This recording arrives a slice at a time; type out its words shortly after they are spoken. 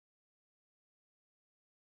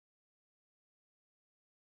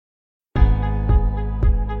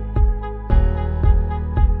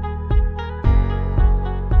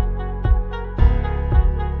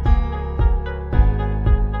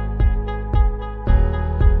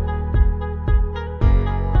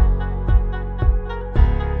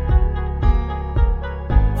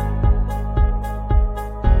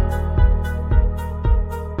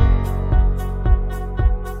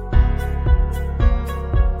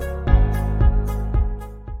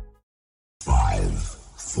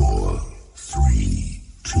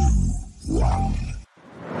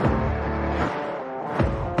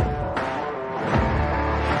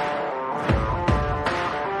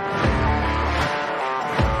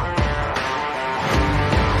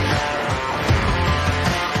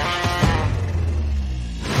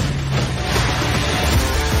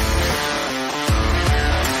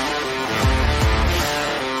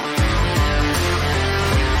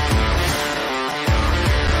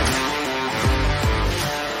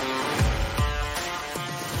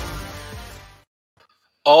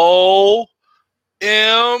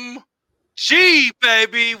OMG,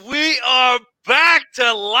 baby. We are back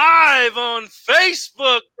to live on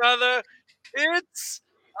Facebook, brother. It's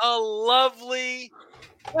a lovely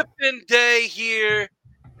flipping day here at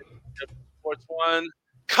Sports One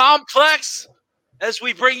Complex as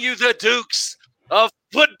we bring you the Dukes of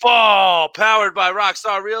Football, powered by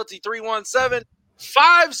Rockstar Realty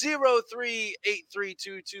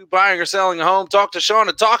 317-503-8322. Buying or selling a home. Talk to Sean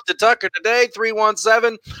and talk to Tucker today.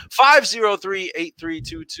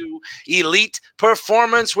 317-503-8322. Elite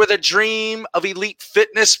performance where the dream of elite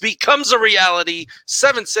fitness becomes a reality.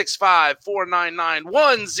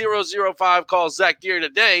 765-499-1005. Call Zach Gear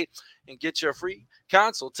today and get your free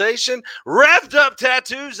consultation. Revved Up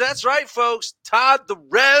Tattoos. That's right, folks. Todd the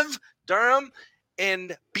Rev Durham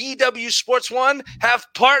and BW Sports One have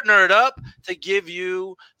partnered up to give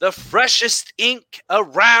you the freshest ink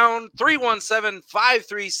around.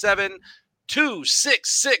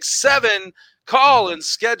 317-537-2667. Call and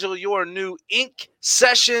schedule your new ink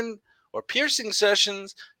session or piercing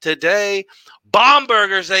sessions today.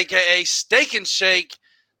 Bomburgers, aka Steak and Shake.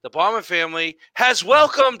 The Bauman family has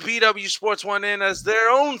welcomed BW Sports One in as their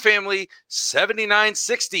own family.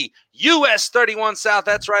 7960 US 31 South.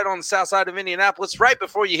 That's right on the south side of Indianapolis, right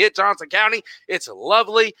before you hit Johnson County. It's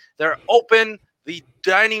lovely. They're open. The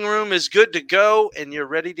dining room is good to go, and you're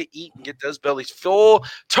ready to eat and get those bellies full.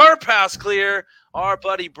 Turp House Clear. Our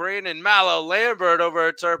buddy Brandon Mallow Lambert over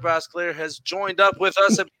at Turp House Clear has joined up with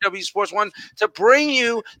us at BW Sports One to bring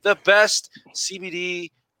you the best CBD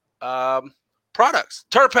products.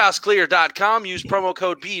 TurpHouseClear.com. Use promo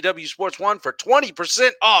code BW Sports One for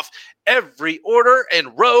 20% off every order.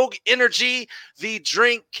 And Rogue Energy, the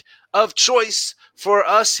drink of choice for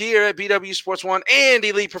us here at BW Sports One and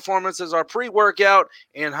Elite Performance as our pre-workout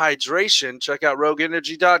and hydration. Check out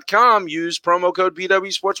RogueEnergy.com. Use promo code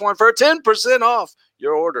BW Sports One for 10% off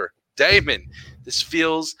your order. Damon, this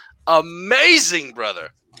feels amazing,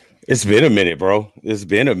 brother. It's been a minute, bro. It's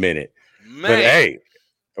been a minute. Man. But hey,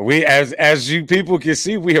 we as you people can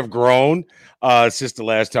see, we have grown since the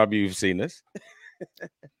last time you've seen us.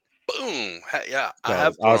 Boom. Yeah, I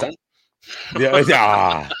have grown.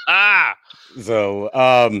 So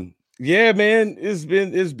yeah, man, it's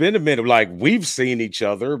been a minute. Like, we've seen each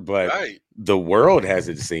other, but the world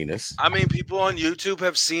hasn't seen us. I mean, people on YouTube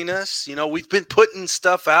have seen us. You know, we've been putting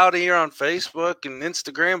stuff out here on Facebook and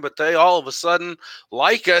Instagram, but they all of a sudden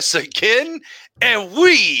like us again, and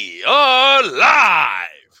we are live.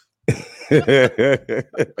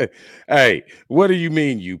 Hey, what do you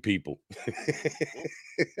mean, you people?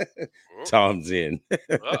 Tom's in.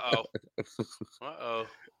 Uh-oh.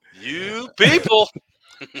 You people.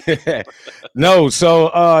 No,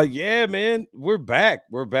 so yeah, man, we're back.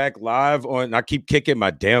 We're back live on. I keep kicking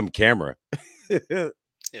my damn camera.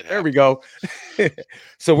 There we go.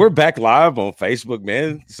 So we're back live on Facebook,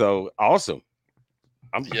 man. So awesome.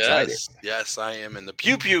 I'm excited. Yes, I am. And the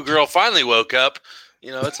Pew Pew girl finally woke up. You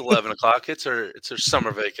know, it's 11 o'clock. It's her summer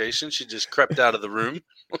vacation. She just crept out of the room.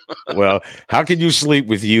 Well, how can you sleep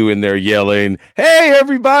with you in there yelling, "Hey,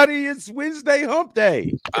 everybody, it's Wednesday hump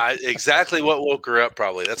day"? Exactly what woke her up,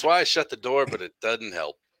 probably. That's why I shut the door, but it doesn't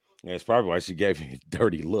help. Yeah, it's probably why she gave me a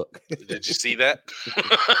dirty look. Did you see that?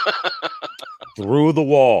 Through the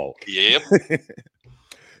wall. Yep.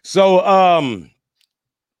 So,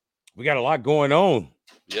 we got a lot going on.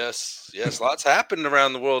 Yes. Lots happened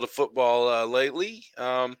around the world of football lately.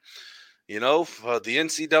 You know, the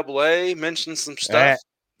NCAA mentioned some stuff.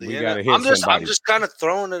 I'm just kind of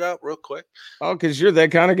throwing it out real quick. Oh, because you're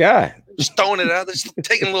that kind of guy. Just throwing it out. Just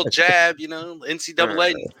taking a little jab, you know.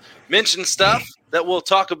 NCAA mentioned stuff that we'll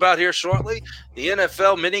talk about here shortly. The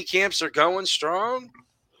NFL mini camps are going strong.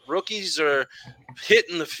 Rookies are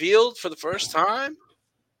hitting the field for the first time.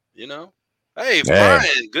 You know. Hey,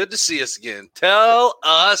 Brian, good to see us again. Tell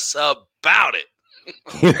us about it.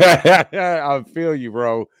 I feel you,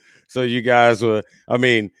 bro. So you guys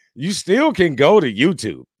you still can go to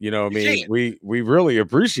YouTube. You know what I mean? We really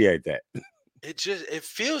appreciate that. It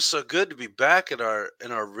feels so good to be back in our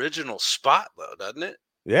original spot, though, doesn't it?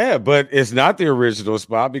 Yeah, but it's not the original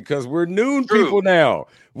spot because we're noon people now.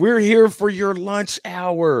 We're here for your lunch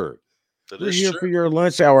hour. We're here for your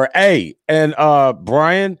lunch hour. Hey, and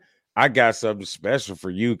Brian, I got something special for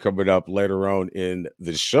you coming up later on in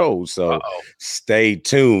the show, so stay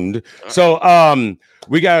tuned. So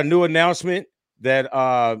we got a new announcement that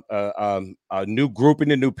a new grouping,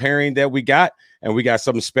 a new pairing that we got, and we got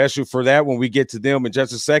something special for that when we get to them in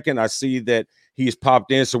just a second. I see that he's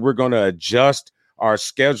popped in, so we're going to adjust our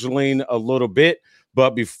scheduling a little bit.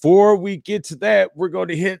 But before we get to that, we're going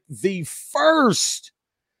to hit the first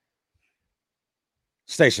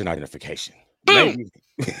station identification. Boom. Maybe.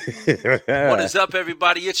 What is up,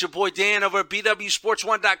 everybody? It's your boy Dan over at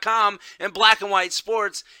BWSports1.com and Black and White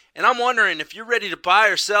Sports. And I'm wondering if you're ready to buy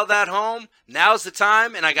or sell that home, now's the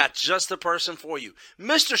time, and I got just the person for you.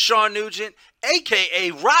 Mr. Sean Nugent,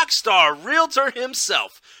 a.k.a. Rockstar Realtor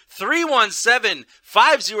himself.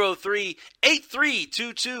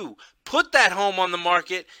 317-503-8322. Put that home on the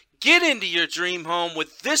market. Get into your dream home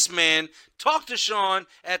with this man. Talk to Sean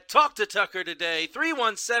at Talk to Tucker today,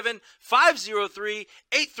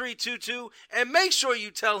 317-503-8322, and make sure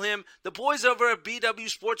you tell him the boys over at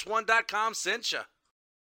BWSports1.com sent you.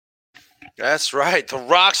 That's right. The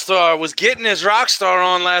Rockstar was getting his Rockstar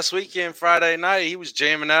on last weekend, Friday night. He was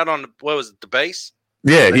jamming out on the bass?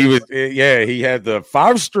 Yeah, he was. Yeah, he had the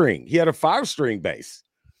 5-string. He had a 5-string bass.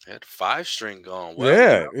 He had a 5-string going. Well,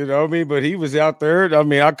 yeah, you know what I mean? But he was out there. I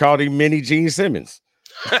mean, I called him Mini Gene Simmons.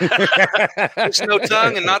 It's no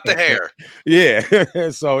tongue and not the hair. Yeah,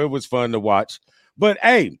 so it was fun to watch. But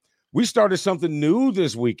hey, we started something new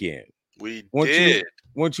this weekend. We did.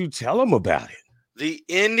 Why don't you tell them about it? The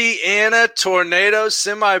Indiana Tornado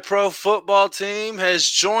semi-pro football team has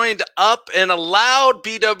joined up and allowed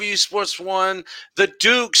BW Sports One, the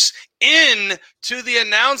Dukes, in to the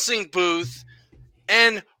announcing booth.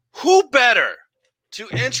 And who better to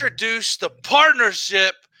introduce the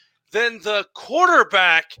partnership than the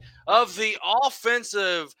quarterback of the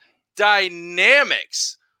offensive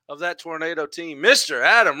dynamics of that Tornado team, Mr.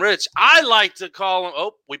 Adam Rich. I like to call him –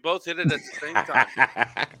 oh, we both hit it at the same time.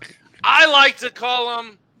 I like to call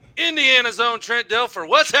him Indiana's own Trent Dilfer.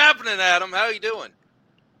 What's happening, Adam? How you doing?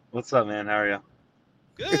 What's up, man? How are you?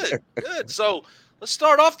 Good, good. So let's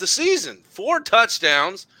start off the season. 4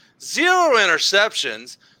 touchdowns, 0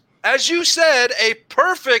 interceptions. As you said, a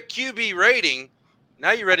perfect QB rating.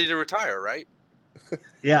 Now you're ready to retire, right?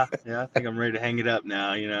 Yeah. I think I'm ready to hang it up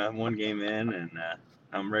now. You know, I'm 1 game in, and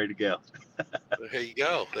I'm ready to go. There you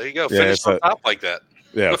go. Finish on top like that.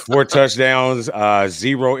 Yeah, 4 touchdowns,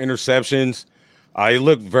 0 interceptions. He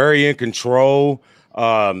looked very in control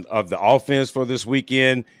of the offense for this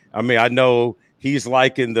weekend. I mean, I know he's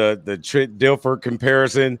liking the Trent Dilfer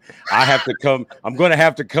comparison. I'm going to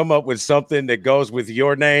have to come up with something that goes with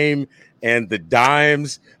your name and the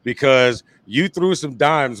dimes, because you threw some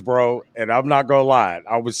dimes, bro. And I'm not going to lie.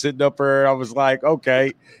 I was sitting up there. I was like,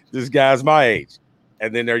 okay, this guy's my age.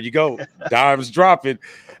 And then there you go. Dimes dropping.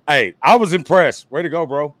 Hey, I was impressed. Way to go,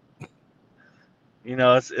 bro. You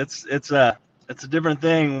know, it's a different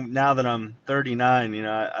thing now that I'm 39. You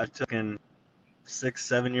know, I took in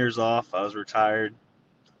 6-7 years off. I was retired,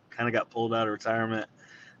 kind of got pulled out of retirement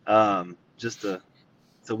just to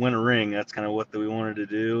win a ring. That's kind of what we wanted to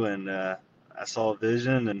do, and I saw a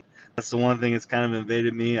vision, and that's the one thing that's kind of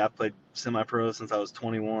invaded me. I played semi-pro since I was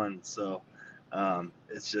 21, so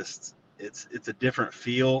it's a different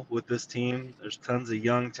feel with this team. There's tons of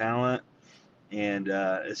young talent, and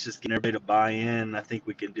it's just getting everybody to buy in. I think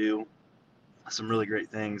we can do some really great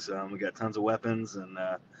things. We got tons of weapons and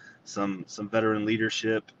some veteran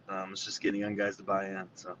leadership. It's just getting young guys to buy in.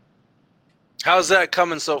 So, how's that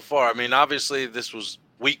coming so far? I mean, obviously this was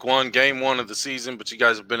week 1, game 1 of the season, but you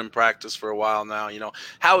guys have been in practice for a while now. You know,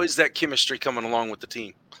 how is that chemistry coming along with the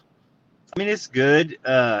team? I mean, it's good.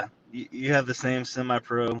 You have the same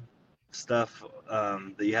semi-pro stuff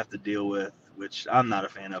that you have to deal with, which I'm not a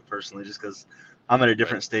fan of personally, just because I'm at a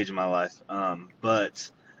different stage in my life.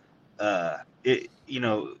 But you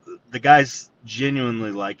know, the guys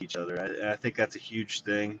genuinely like each other. I think that's a huge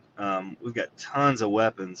thing. We've got tons of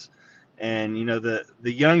weapons, and you know, the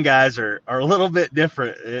young guys are a little bit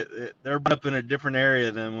different. They're brought up in a different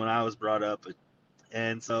area than when I was brought up,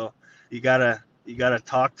 and so you gotta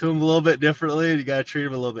talk to them a little bit differently. You gotta treat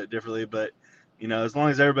them a little bit differently, but you know, as long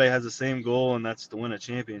as everybody has the same goal, and that's to win a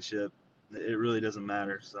championship, it really doesn't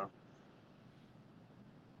matter. So,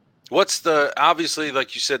 obviously,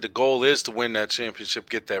 like you said, the goal is to win that championship,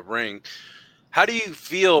 get that ring. How do you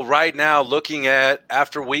feel right now looking at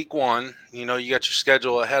after week 1? You know, you got your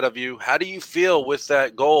schedule ahead of you. How do you feel with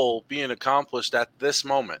that goal being accomplished at this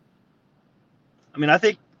moment? I mean, I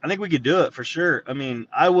think we could do it for sure. I mean,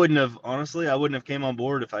 I wouldn't have came on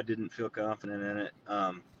board if I didn't feel confident in it.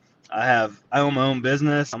 I own my own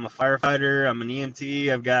business. I'm a firefighter. I'm an EMT.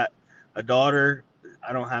 I've got a daughter.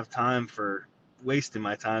 I don't have time for wasting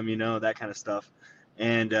my time, you know, that kind of stuff.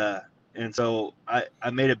 And so I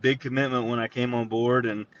made a big commitment when I came on board,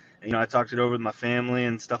 and you know, I talked it over with my family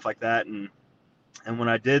and stuff like that. And when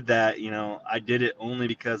I did that, you know, I did it only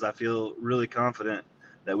because I feel really confident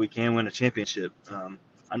that we can win a championship.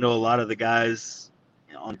 I know a lot of the guys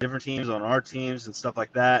on different teams, on our teams and stuff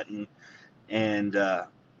like that. And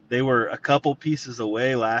they were a couple pieces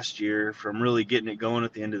away last year from really getting it going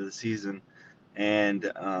at the end of the season.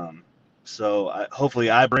 And so hopefully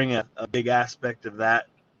I bring a big aspect of that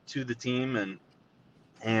to the team,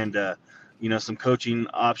 and some coaching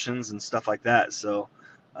options and stuff like that. So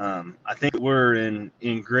I think we're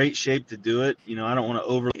in great shape to do it. I don't want to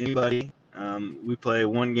overlook anybody. We play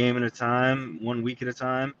one game at a time, 1 week at a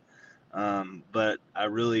time. But I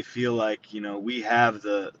really feel like, we have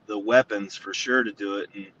the weapons for sure to do it.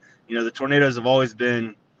 And, the Tornadoes have always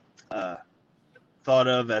been thought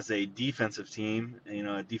of as a defensive team,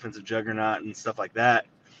 a defensive juggernaut and stuff like that.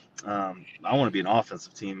 I want to be an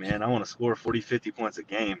offensive team, man. I want to score 40, 50 points a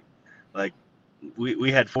game. Like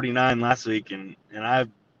we had 49 last week, and I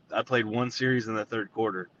played one series in the third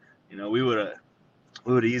quarter. We would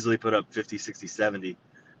have easily put up 50, 60, 70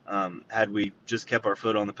 had we just kept our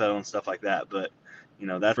foot on the pedal and stuff like that. But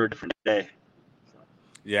that's for a different day.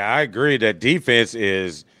 Yeah, I agree that defense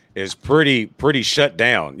is pretty shut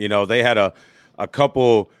down. They had a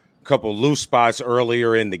couple loose spots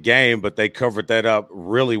earlier in the game, but they covered that up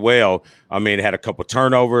really well. I mean, it had a couple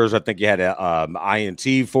turnovers. I think you had a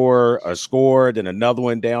INT for a score, then another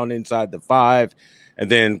one down inside the 5,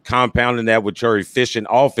 and then compounding that with your efficient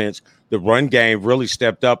offense, the run game really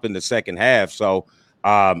stepped up in the second half. So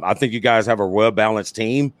I think you guys have a well balanced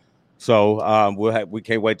team. So we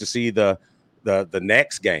can't wait to see the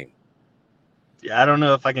next game. Yeah, I don't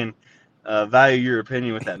know if I can value your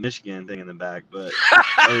opinion with that Michigan thing in the back, but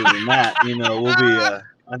other than that, we'll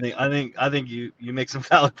be. I think you make some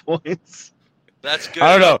valid points. That's good.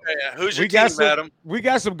 I don't know. Okay, who's your team, Adam? We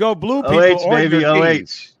got some Go Blue people. OH, baby, OH.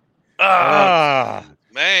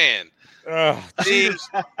 Man. See, you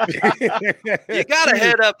got to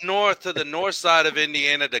head up north to the north side of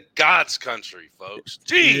Indiana to God's country, folks.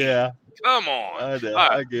 Gee, yeah, come on. I know,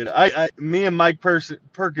 I get it. Me and Mike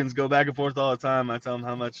Perkins go back and forth all the time. I tell him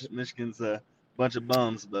how much Michigan's a bunch of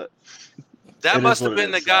bums, but that must have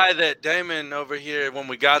been the guy that Damon over here when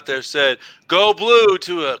we got there said, "Go Blue"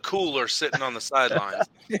 to a cooler sitting on the sidelines.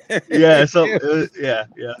 Yeah, so yeah.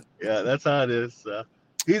 That's how it is. So.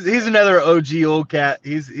 He's another OG old cat.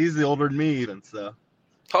 He's the older than me even. So.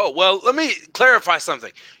 Oh well, let me clarify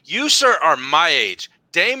something. You, sir, are my age.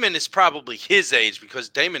 Damon is probably his age because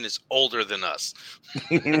Damon is older than us.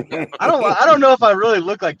 I don't know if I really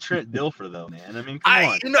look like Trent Dilfer though, man. I mean, come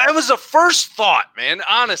on. It was a first thought, man.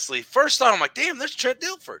 Honestly, first thought, I'm like, damn, there's Trent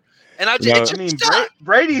Dilfer, and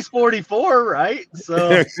Brady's 44, right?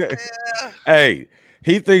 So. Yeah. Hey,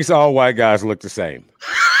 he thinks all white guys look the same.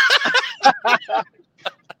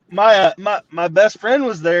 My best friend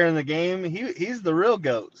was there in the game. He's the real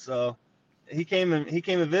GOAT. So he came and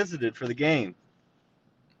visited for the game.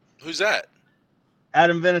 Who's that?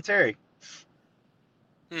 Adam Vinatieri.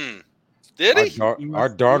 Did he? Our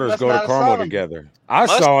daughters go to Carmel together. I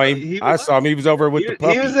saw him. He was over with the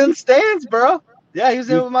puppy. He was in stands, bro. Yeah, he was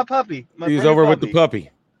there with my puppy. He was over with the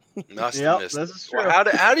puppy. Yep, this is true. Well,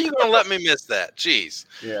 how are you going to let me miss that? Jeez.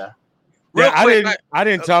 Yeah. I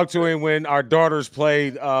didn't talk to him when our daughters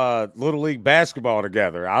played Little League basketball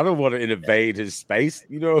together. I don't want to invade his space.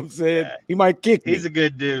 You know what I'm saying? Yeah. He might kick me. He's a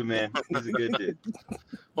good dude, man. He's a good dude.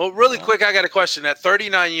 Well, really quick, I got a question. At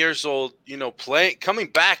 39 years old, coming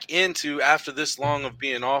back into after this long of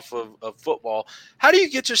being off of football, how do you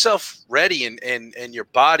get yourself ready and your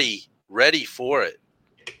body ready for it?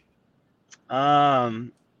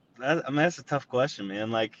 That's a tough question,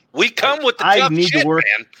 man. Like we come with the tough shit, man.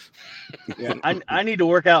 Yeah, I need to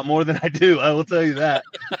work out more than I do. I will tell you that.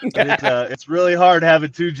 It's really hard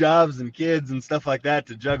having 2 jobs and kids and stuff like that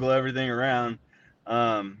to juggle everything around.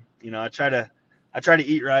 I try to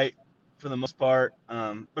eat right for the most part.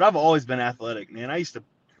 But I've always been athletic, man. I used to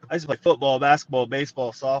play football, basketball,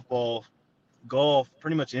 baseball, softball, golf,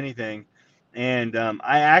 pretty much anything. And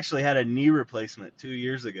I actually had a knee replacement 2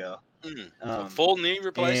 years ago. A full knee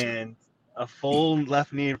replacement? And a full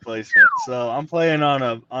left knee replacement. So I'm playing on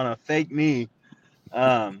a fake knee.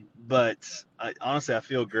 But honestly, I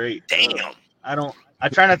feel great. Damn. I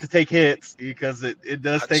try not to take hits because it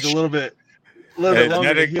does take a little bit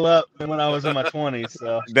longer to heal up than when I was in my 20s.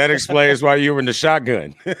 So that explains why you were in the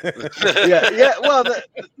shotgun. yeah. Well,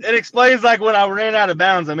 it explains like when I ran out of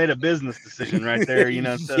bounds, I made a business decision right there.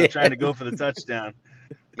 Instead of trying to go for the touchdown.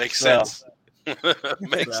 Makes sense.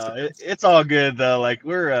 It's all good though. Like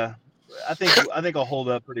we're, I think I'll hold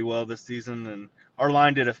up pretty well this season, and our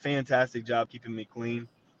line did a fantastic job keeping me clean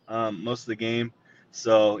most of the game.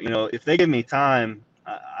 So if they give me time,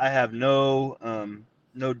 I have no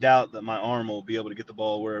doubt that my arm will be able to get the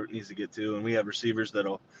ball where it needs to get to, and we have receivers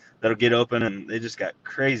that'll get open, and they just got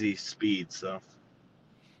crazy speed. So,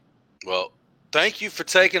 well, thank you for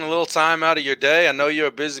taking a little time out of your day. I know you're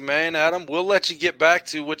a busy man, Adam. We'll let you get back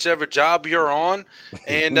to whichever job you're on,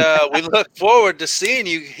 and we look forward to seeing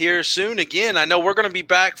you here soon again. I know we're going to be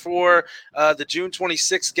back for the June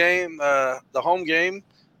 26th game, the home game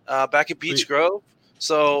back at Beech Grove.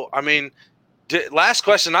 So, I mean, last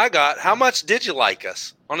question I got, how much did you like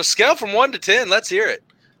us? On a scale from 1 to 10, let's hear it.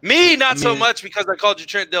 Me, not so much because I called you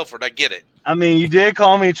Trent Dilford. I get it. I mean, you did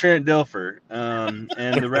call me Trent Dilfer, and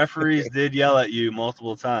the referees did yell at you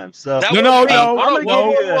multiple times. So no.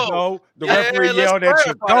 The referee yelled at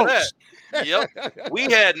your coach. Yep, we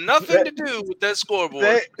had nothing to do with that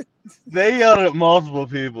scoreboard. They yelled at multiple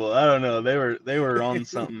people. I don't know. They were on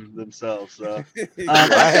something themselves. So I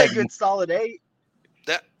had a good solid 8.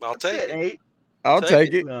 I'll take it. 8. I'll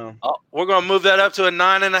take it. No. We're gonna move that up to a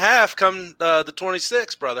 9.5 come the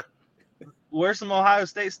 26th, brother. Wear some Ohio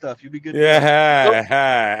State stuff. You'll be good. Yeah.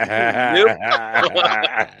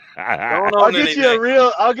 I'll get you a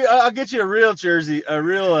real. I'll get you a real jersey, a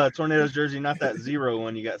real Tornadoes jersey, not that 0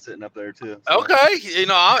 one you got sitting up there too. So. Okay,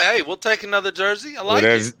 hey, we'll take another jersey. I like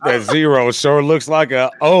it. That 0 sure looks like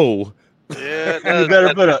a O. Yeah, you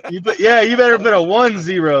better put a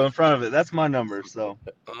 1-0 in front of it. That's my number. So.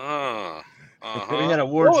 We had a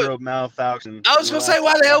wardrobe malfunction. I was gonna say,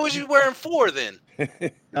 why the hell was you wearing 4 then?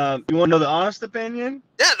 You want to know the honest opinion?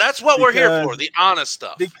 Yeah, that's what we're here for, the honest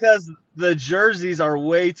stuff. Because the jerseys are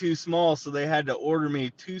way too small, so they had to order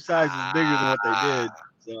me 2 sizes bigger than what they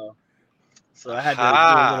did. So I had to do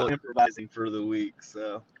a little improvising for the week.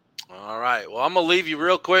 So. All right. Well, I'm gonna leave you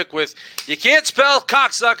real quick with you can't spell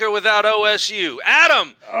cocksucker without OSU.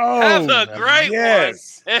 Adam, have a great one,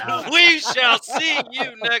 and we shall see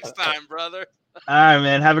you next time, brother. All right,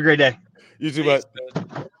 man. Have a great day. You too, bud.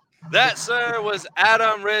 That, sir, was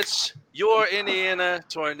Adam Rich, your Indiana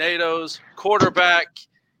Tornadoes quarterback.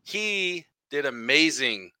 He did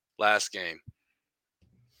amazing last game.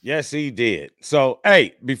 Yes, he did. So,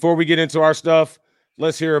 hey, before we get into our stuff,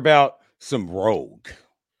 let's hear about some Rogue.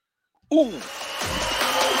 Ooh.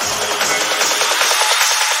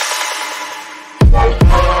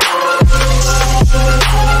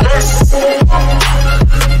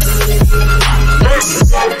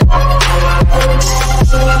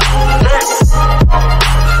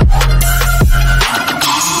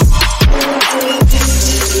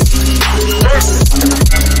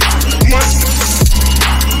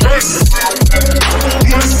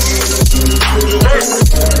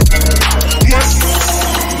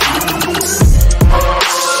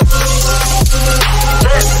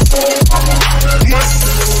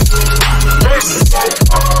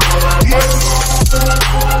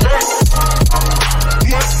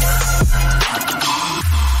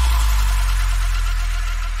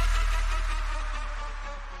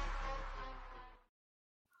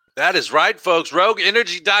 That is right, folks.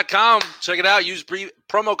 RogueEnergy.com. Check it out. Use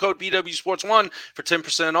promo code BWSports1 for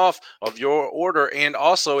 10% off of your order. And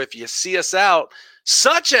also, if you see us out,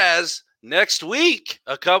 such as next week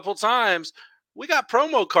a couple times, we got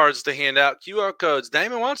promo cards to hand out, QR codes.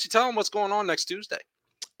 Damon, why don't you tell them what's going on next Tuesday?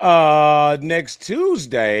 Next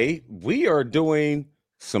Tuesday, we are doing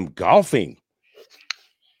some golfing.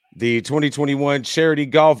 The 2021 Charity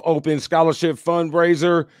Golf Open Scholarship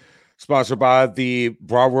Fundraiser, sponsored by the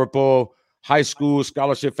Broad Ripple High School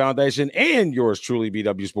Scholarship Foundation and yours truly,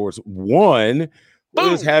 BW Sports 1,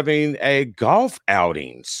 is having a golf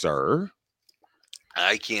outing, sir.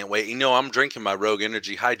 I can't wait. You know, I'm drinking my Rogue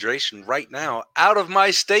Energy Hydration right now out of my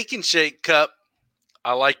Steak and Shake cup.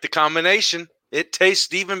 I like the combination. It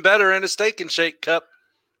tastes even better in a Steak and Shake cup.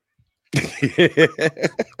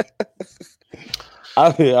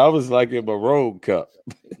 I was like in my Rogue cup.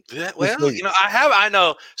 Yeah, well, you know, I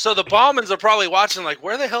know. So the Ballmans are probably watching like,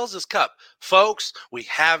 where the hell's this cup? Folks, we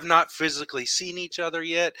have not physically seen each other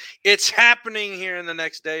yet. It's happening here in the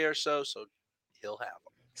next day or so he'll have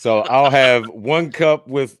them. So I'll have one cup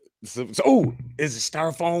with some. Oh, is it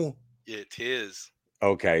styrofoam? It is.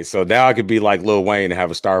 Okay, so now I could be like Lil Wayne and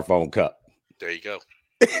have a styrofoam cup. There you go.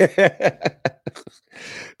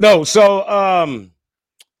 No, so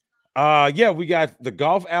yeah, we got the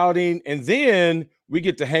golf outing, and then we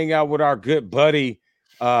get to hang out with our good buddy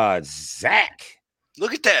Zach.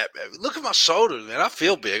 Look at that. Look at my shoulders, man. I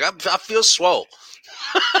feel big. I feel swole.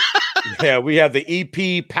 Yeah, we have the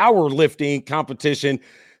EP powerlifting competition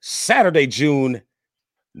Saturday, June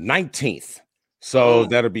 19th. So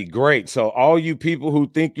that'll be great. So all you people who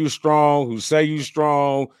think you're strong, who say you're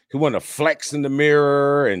strong, who want to flex in the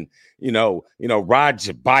mirror and ride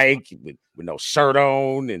your bike with no shirt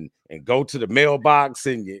on and go to the mailbox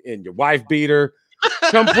and your wife beater,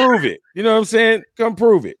 come prove it. You know what I'm saying? Come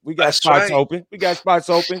prove it. We got spots open. We got spots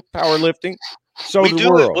open. Powerlifting. So we the do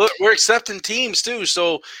world. it. We're accepting teams too.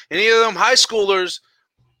 So any of them high schoolers,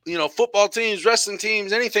 football teams, wrestling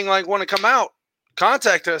teams, anything like want to come out,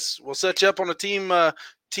 contact us. We'll set you up on a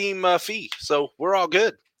team fee. So we're all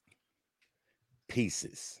good.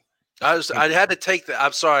 Pieces. I had to take the.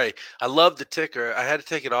 I'm sorry. I love the ticker. I had to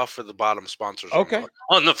take it off for the bottom sponsors. Okay.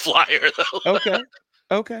 On the flyer though.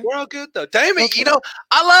 Okay. We're all good though. Damon, Okay.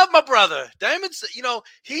 I love my brother. Damon's,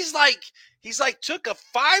 he's like took a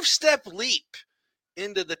 5-step leap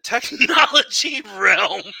into the technology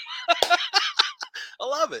realm. I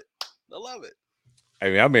love it. I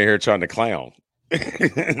mean, I'm in here trying to clown.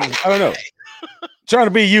 I don't know. Trying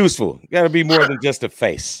to be useful. Got to be more than just a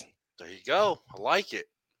face. There you go. I like it.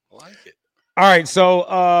 All right,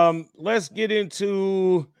 so let's get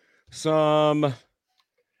into some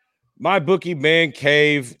MyBookie Man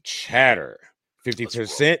Cave chatter.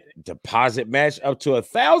 50% deposit match up to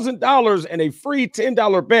 $1,000 and a free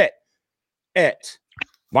 $10 bet at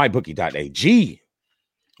mybookie.ag.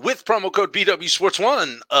 With promo code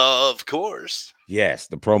BWSports1, of course. Yes,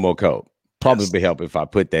 the promo code. Probably be help if I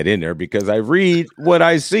put that in there because I read what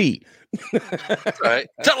I see. Right.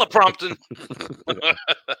 Teleprompting.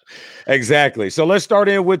 Exactly. So let's start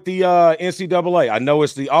in with the NCAA. I know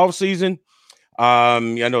it's the off season. I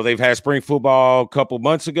know they've had spring football a couple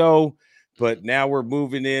months ago, but now we're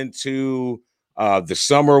moving into the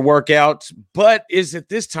summer workouts. But is it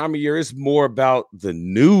this time of year? It's more about the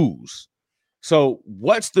news. So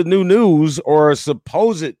what's the new news or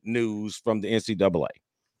supposed news from the NCAA?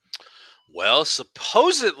 Well,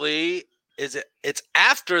 supposedly it's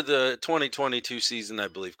after the 2022 season, I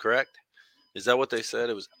believe, correct? Is that what they said?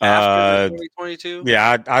 It was after 2022?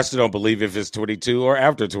 Yeah, I still don't believe if it's 22 or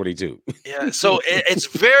after 22. Yeah, so it's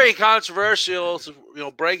very controversial.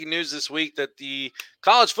 Breaking news this week that the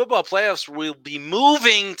college football playoffs will be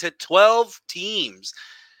moving to 12 teams.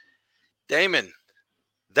 Damon,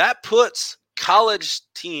 that puts college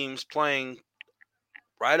teams playing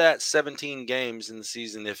right at 17 games in the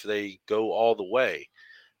season if they go all the way.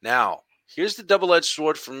 Now, here's the double-edged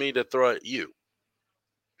sword for me to throw at you.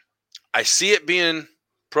 I see it being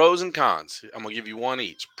pros and cons. I'm going to give you one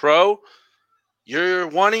each. Pro, you're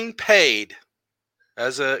wanting paid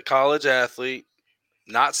as a college athlete.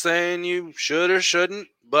 Not saying you should or shouldn't,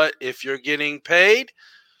 but if you're getting paid,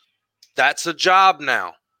 that's a job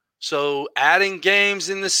now. So adding games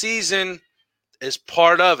in the season is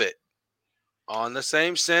part of it. On the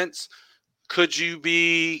same sense, could you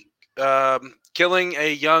be killing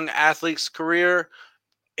a young athlete's career?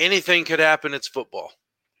 Anything could happen. It's football.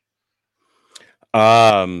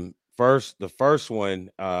 The first one,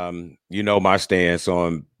 my stance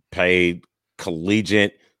on paid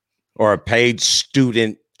collegiate or paid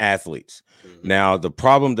student athletes. Mm-hmm. Now, the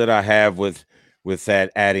problem that I have with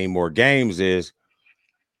that adding more games is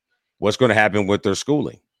what's going to happen with their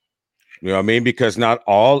schooling. You know what I mean? Because not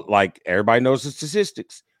all, like everybody knows the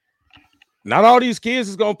statistics. Not all these kids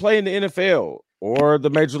is going to play in the NFL or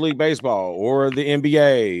the Major League Baseball or the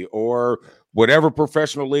NBA or whatever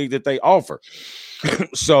professional league that they offer.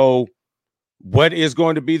 So what is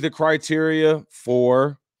going to be the criteria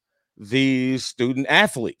for the student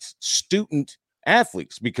athletes?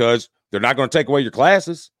 Because they're not going to take away your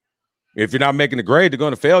classes. If you're not making a grade, they're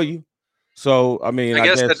going to fail you. So, I mean, I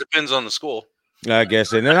guess that depends on the school. I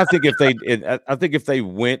guess. And then I think if they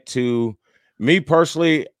went to me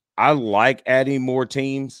personally, I like adding more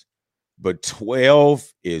teams, but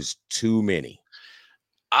 12 is too many.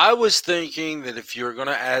 I was thinking that if you're going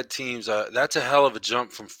to add teams, that's a hell of a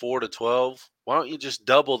jump from 4 to 12. Why don't you just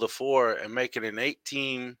double the 4 and make it an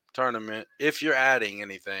 8-team tournament if you're adding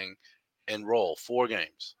anything and roll 4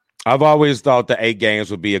 games? I've always thought the 8 games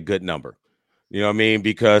would be a good number. You know what I mean?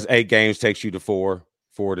 Because 8 games takes you to 4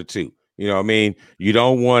 to 2. You know what I mean? You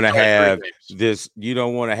don't want to have this. You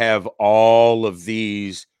don't want to have all of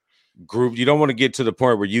these groups. You don't want to get to the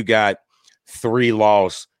point where you got 3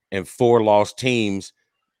 loss and 4 loss teams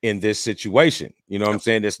in this situation. You know what I'm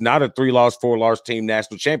saying? It's not a 3 loss, 4 loss team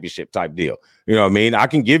national championship type deal. You know what I mean? I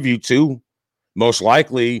can give you 2. Most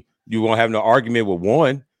likely you won't have no argument with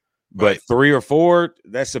 1, but right. 3 or 4,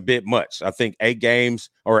 that's a bit much. I think 8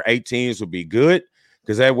 games or 8 teams would be good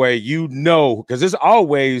because that way, because it's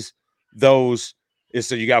always those is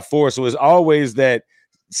so you got 4. So it's always that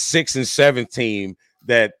 6 and 7 team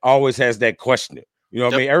that always has that question. You know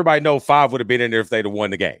what I mean? Everybody know 5 would have been in there if they'd have won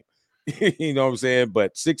the game. You know what I'm saying?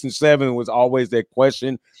 But 6 and 7 was always that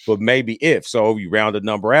question, but maybe if. So you round the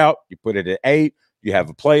number out, you put it at 8, you have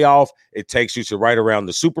a playoff, it takes you to right around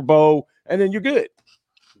the Super Bowl, and then you're good.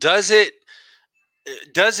 Does it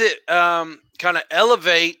kind of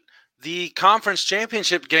elevate the conference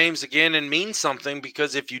championship games again and mean something,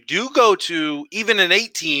 because if you do go to even an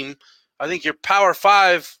 8-team, I think your Power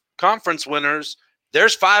 5 conference winners,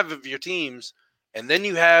 there's 5 of your teams, and then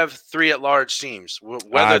you have 3 at-large teams.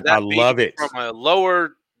 Whether that be love it. from a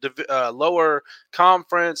lower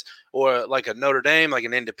conference or like a Notre Dame, like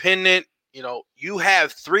an independent, you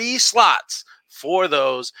have 3 slots for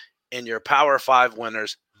those in your Power 5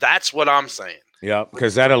 winners. That's what I'm saying. Yeah,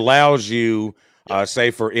 because that allows you, say,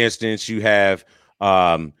 for instance, you have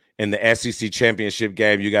in the SEC championship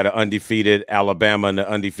game, you got an undefeated Alabama and an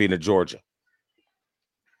undefeated Georgia.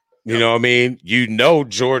 You know what I mean?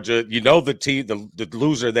 Georgia, the team, the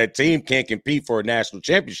loser of that team can't compete for a national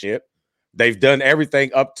championship. They've done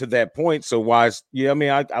everything up to that point. So I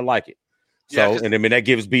like it. So, and I mean, that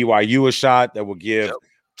gives BYU a shot. That will give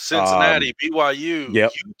Cincinnati,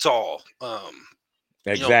 BYU, Utah,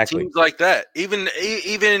 exactly, teams like that.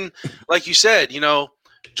 Even like you said,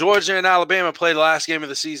 Georgia and Alabama play the last game of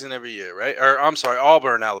the season every year, right? Or I'm sorry,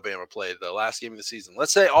 Auburn and Alabama played the last game of the season.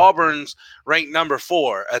 Let's say Auburn's ranked number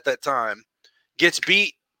 4 at that time, gets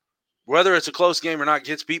beat, whether it's a close game or not,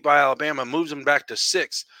 gets beat by Alabama, moves them back to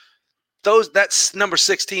 6. That's number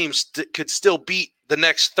 6 teams could still beat the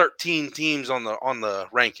next 13 teams on the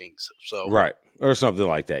rankings. So right, or something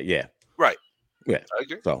like that. Yeah, right. Yeah, I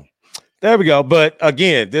agree. So there we go. But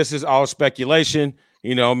again, this is all speculation.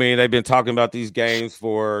 They've been talking about these games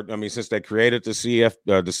since they created the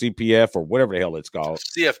CPF or whatever the hell it's called.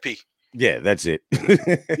 CFP. Yeah, that's it.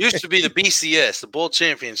 Used to be the BCS, the Bowl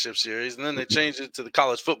Championship Series, and then they changed it to the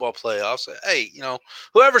college football playoffs. Hey,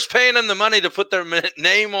 whoever's paying them the money to put their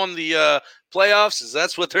name on the playoffs,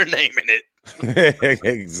 that's what they're naming it.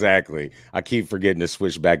 Exactly. I keep forgetting to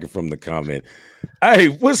switch back from the comment. Hey,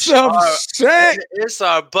 what's up, Shaq? It's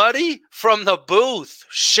our buddy from the booth,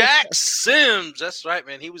 Shaq Sims. That's right,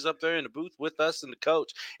 man. He was up there in the booth with us and the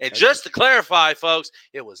coach. And just to clarify, folks,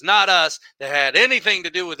 it was not us that had anything to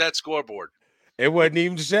do with that scoreboard. It wasn't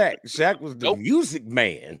even Shaq. Shaq was the music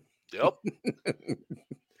man. Yep.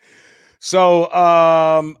 So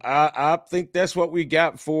I think that's what we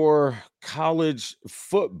got for college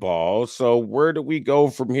football. So where do we go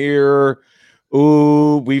from here?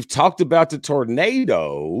 Ooh, we've talked about the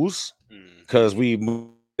tornadoes because we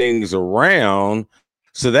move things around.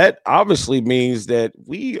 So that obviously means that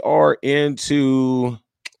we are into,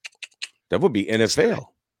 that would be NFL.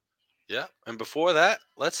 Yeah. And before that,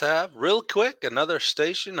 let's have real quick another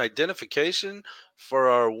station identification for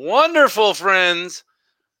our wonderful friends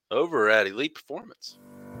over at Elite Performance.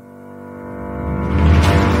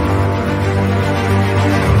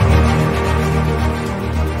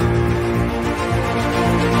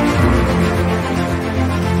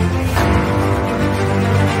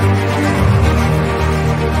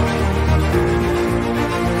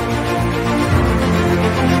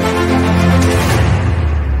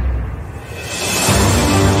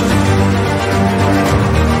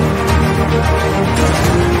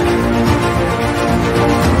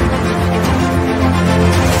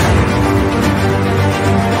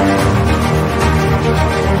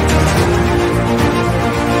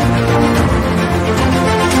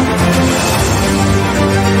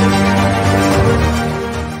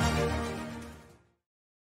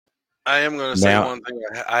 I am going to say one thing.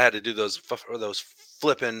 I had to do those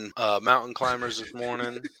flipping mountain climbers this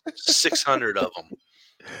morning. 600 of them.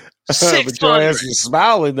 600. But your ass was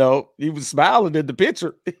smiling, though. He was smiling in the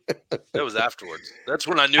picture. That was afterwards. That's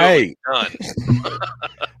when I knew it was done.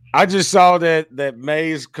 I just saw that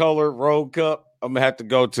maize color Road Cup. I'm going to have to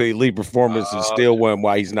go to Elite Performance and steal one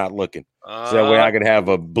while he's not looking. So that way I can have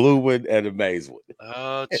a blue one and a maize one.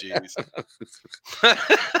 Oh, jeez.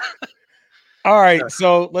 All right,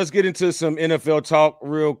 so let's get into some NFL talk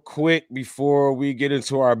real quick before we get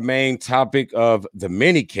into our main topic of the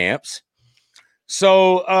mini camps.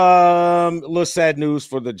 So, a little sad news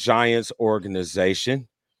for the Giants organization.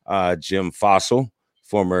 Jim Fassel,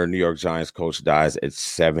 former New York Giants coach, dies at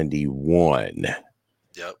 71.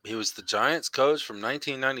 Yep, he was the Giants coach from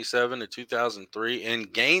 1997 to 2003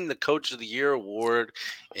 and gained the Coach of the Year award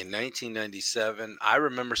in 1997. I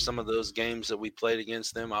remember some of those games that we played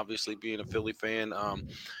against them, obviously being a Philly fan.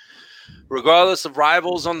 Regardless of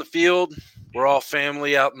rivals on the field, we're all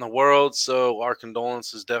family out in the world, so our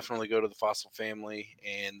condolences definitely go to the Fassel family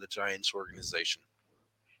and the Giants organization.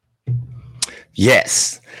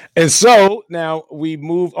 Yes. And so now we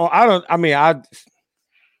move on.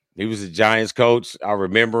 He was a Giants coach. I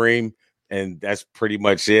remember him, and that's pretty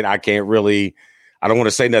much it. I don't want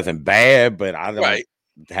to say nothing bad, but I don't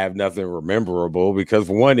have nothing memorable because,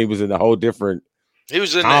 for one, he was in a whole different He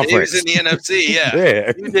was in the NFC. Yeah.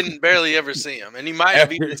 Yeah. You didn't barely ever see him, and you might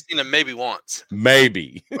have even seen him maybe once.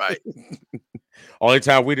 Maybe. Right. Only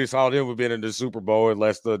time we just saw them would been in the Super Bowl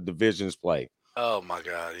unless the divisions play. Oh my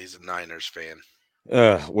God, he's a Niners fan.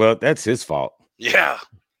 Well, that's his fault. Yeah.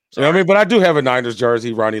 You know what I mean? But I do have a Niners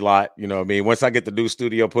jersey, Ronnie Lott. You know what I mean? Once I get the new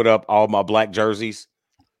studio put up, all my black jerseys,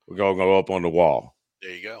 we're gonna go up on the wall.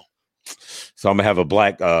 There you go. So I'm gonna have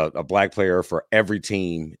a black player for every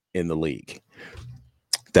team in the league.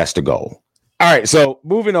 That's the goal. All right, so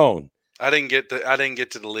moving on. I didn't get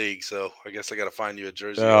to the league, so I guess I got to find you a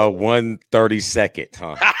jersey. 132nd,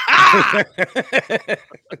 huh?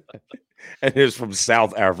 And he's from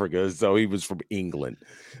South Africa, so he was from England.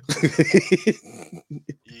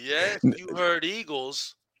 Yes, you heard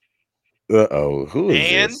Eagles. Uh-oh, who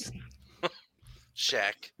is this?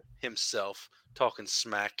 Shaq himself talking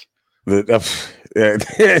smack. I don't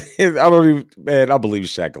even, man. I believe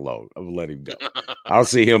Shaq alone. I'm gonna let him go. I'll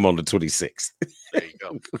see him on the 26th. There you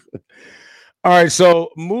go. All right,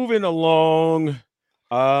 so moving along.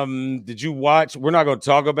 Did you watch? We're not going to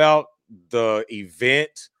talk about the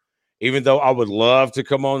event, even though I would love to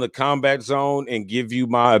come on the Combat Zone and give you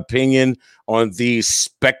my opinion on these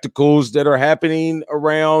spectacles that are happening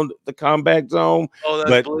around the Combat Zone.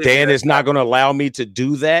 But Dan is not going to allow me to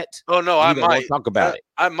do that. Oh no, I might talk about it.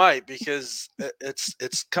 I might, because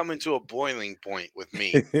it's coming to a boiling point with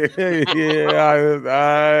me. Yeah,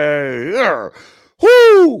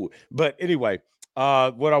 whoo! But anyway,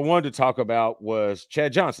 what I wanted to talk about was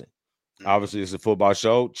Chad Johnson. Obviously, it's a football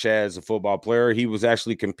show. Chad's a football player. He was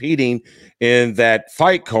actually competing in that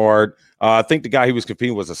fight card. I think the guy he was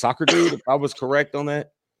competing was a soccer dude, if I was correct on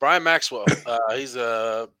that. Brian Maxwell. He's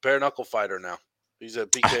a bare knuckle fighter now. He's a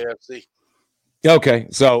BKFC. Okay,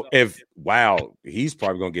 so he's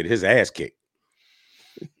probably going to get his ass kicked.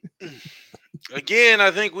 Again,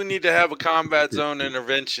 I think we need to have a Combat Zone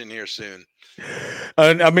intervention here soon.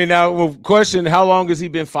 I mean, now, question, how long has he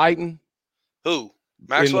been fighting? Who?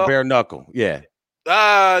 Maxwell? In the bare knuckle, yeah.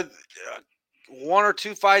 1 or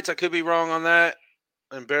 2 fights. I could be wrong on that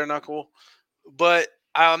in bare knuckle. But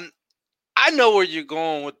I know where you're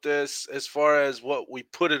going with this as far as what we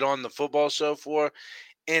put it on the football show for.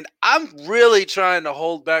 And I'm really trying to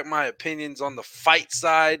hold back my opinions on the fight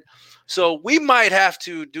side. So we might have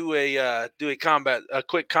to do a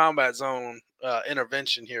quick Combat Zone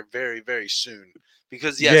intervention here very, very soon.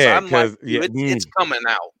 Because it's coming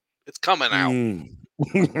out. It's coming out.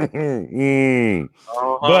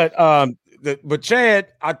 But Chad,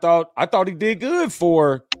 I thought he did good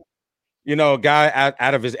for, a guy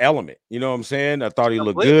out of his element. You know what I'm saying? I thought he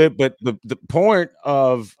looked good. But the point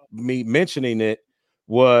of me mentioning it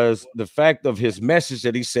was the fact of his message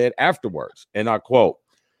that he said afterwards. And I quote,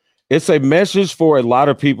 "It's a message for a lot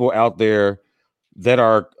of people out there that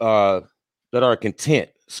are content,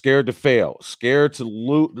 scared to fail, scared to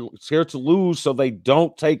lose, so they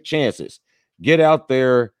don't take chances. Get out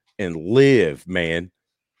there and live, man."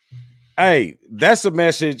 Hey, that's a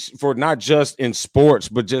message for not just in sports,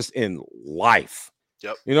 but just in life.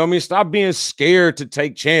 Yep. You know what I mean? Stop being scared to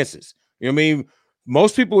take chances. You know what I mean?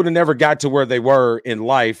 Most people would have never got to where they were in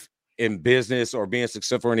life, in business, or being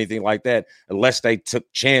successful or anything like that, unless they took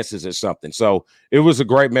chances or something. So it was a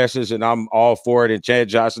great message, and I'm all for it. And Chad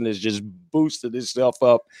Johnson is just boosted himself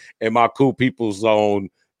up in my Cool People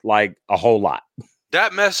Zone like a whole lot.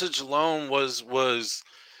 That message alone was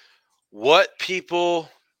what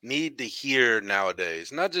people need to hear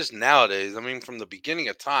nowadays. Not just nowadays. I mean, from the beginning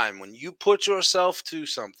of time, when you put yourself to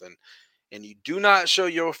something and you do not show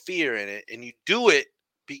your fear in it, and you do it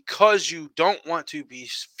because you don't want to be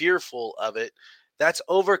fearful of it, that's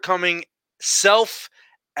overcoming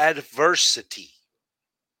self-adversity.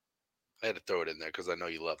 I had to throw it in there because I know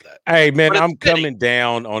you love that. Hey, man, I'm coming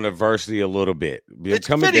down on adversity a little bit. It's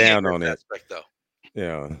coming down on it. Aspect, though.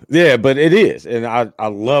 Yeah, but it is. And I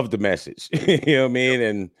love the message. You know what I mean?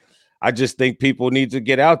 And I just think people need to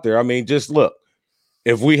get out there. I mean, just look,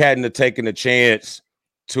 if we hadn't have taken a chance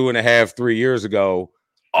 2.5, 3 years ago,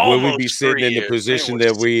 would we be sitting in the position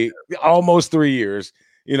that we almost 3 years,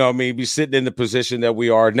 you know what I mean, be sitting in the position that we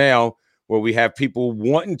are now, where we have people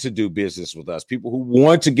wanting to do business with us, people who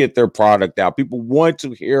want to get their product out, people want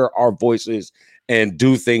to hear our voices and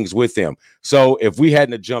do things with them. So if we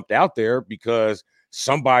hadn't have jumped out there because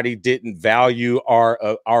somebody didn't value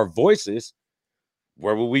our voices,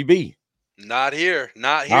 where would we be? Not here.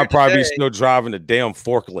 I'd probably be still driving a damn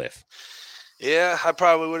forklift. Yeah, I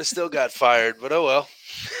probably would have still got fired, but oh well.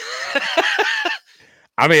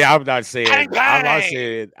 I mean, I'm not saying I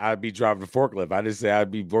said I'd be driving a forklift. I didn't say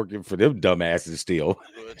I'd be working for them dumbasses still.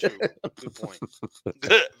 True. Good point.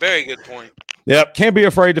 Very good point. Yep. Can't be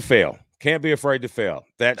afraid to fail. Can't be afraid to fail.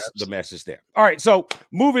 That's the message there. All right, so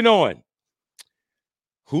moving on.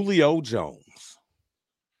 Julio Jones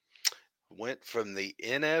went from the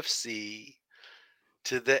NFC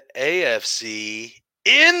to the AFC.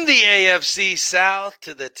 In the AFC South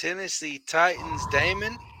to the Tennessee Titans.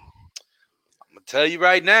 Damon, I'm going to tell you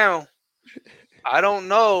right now, I don't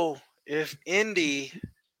know if Indy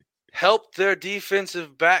helped their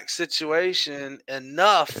defensive back situation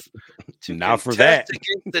enough to not for that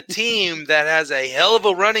against the team that has a hell of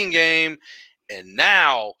a running game and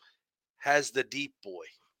now has the deep boy.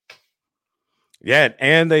 Yeah,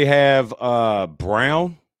 and they have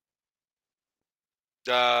Brown.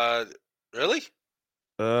 Really?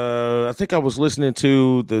 I think I was listening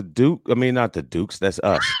to the Duke. I mean, not the Dukes. That's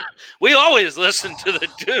us. We always listen to the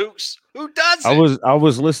Dukes. Who doesn't? I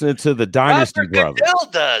was listening to the Dynasty Brothers.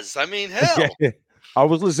 Goodell does. I mean, hell. I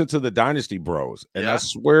was listening to the Dynasty Bros, and I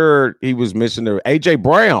swear he was missing the AJ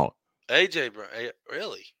Brown. AJ Brown,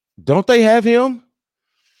 really? Don't they have him?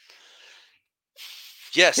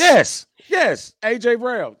 Yes. AJ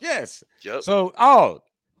Brown. Yes. Yep. So,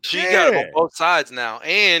 you got to go both sides now,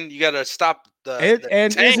 and you got to stop and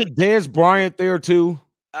isn't Dez Bryant there too?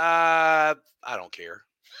 I don't care.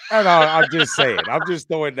 I'm just saying. I'm just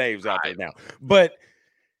throwing names out there now. But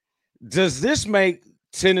does this make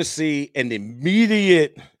Tennessee an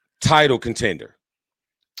immediate title contender,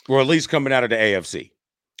 or at least coming out of the AFC?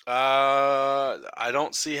 I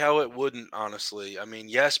don't see how it wouldn't, honestly. I mean,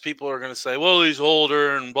 yes, people are going to say, well, he's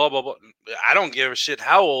older and blah, blah, blah. I don't give a shit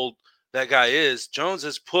how old that guy is. Jones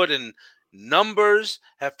has put in numbers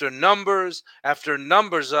after numbers after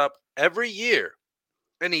numbers up every year,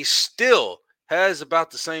 and he still has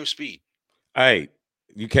about the same speed. Hey,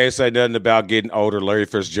 you can't say nothing about getting older, Larry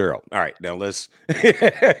Fitzgerald. All right, now let's.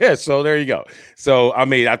 So there you go. So I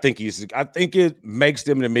mean, I think it makes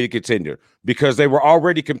them an immediate contender because they were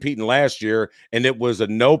already competing last year, and it was a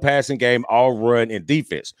no passing game, all run and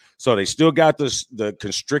defense. So they still got the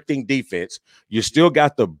constricting defense. You still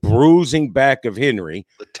got the bruising back of Henry,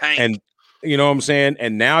 the tank, and you know what I'm saying.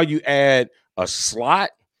 And now you add a slot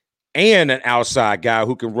and an outside guy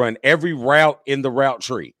who can run every route in the route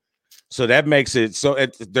tree. So that makes it so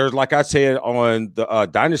there's, like I said on the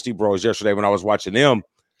Dynasty Bros yesterday when I was watching them,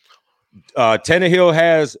 Tannehill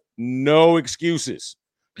has no excuses.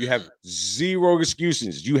 You have zero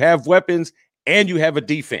excuses. You have weapons and you have a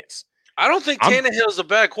defense. I don't think Tannehill's a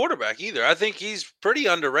bad quarterback either. I think he's pretty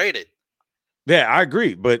underrated. Yeah, I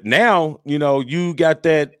agree. But now, you got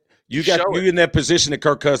that. You in that position that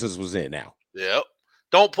Kirk Cousins was in now. Yep.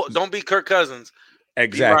 Don't be Kirk Cousins.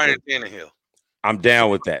 Exactly. Be Ryan Tannehill. I'm down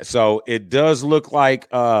with that. So it does look like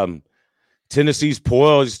Tennessee's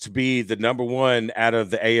poised to be the number one out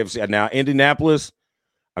of the AFC. Now, Indianapolis,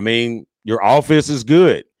 I mean, your offense is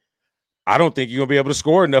good. I don't think you're going to be able to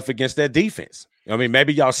score enough against that defense. I mean,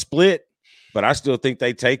 maybe y'all split, but I still think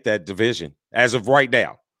they take that division as of right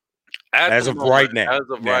now. As of right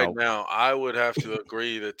now, I would have to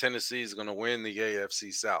agree that Tennessee is going to win the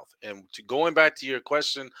AFC South. And going back to your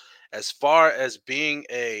question, as far as being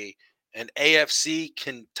an AFC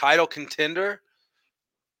title contender,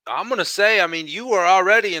 I'm going to say, I mean, you were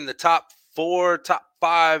already in the top 4, top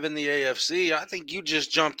 5 in the AFC. I think you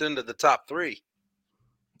just jumped into the top 3.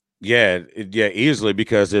 Yeah, easily,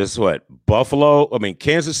 because it's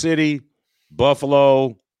Kansas City,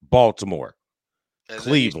 Buffalo, Baltimore,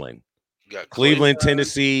 Cleveland. You got Cleveland,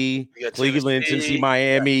 Tennessee, Tennessee,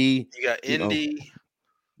 Miami. You got Indy.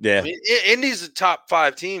 Yeah, I mean, Indy's a top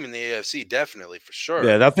 5 team in the AFC, definitely, for sure.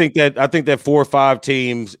 Yeah, I think that 4 or 5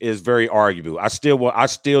 teams is very arguable. I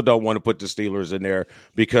still don't want to put the Steelers in there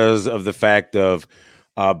because of the fact of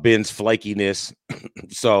Ben's flakiness.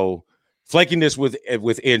 So flakiness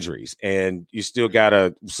with injuries, and you still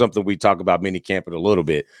got something we talk about minicamp in a little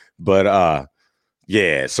bit, but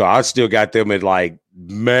yeah. So I still got them at like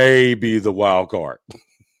maybe the wild card.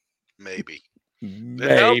 Maybe.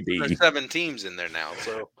 There's 7 teams in there now,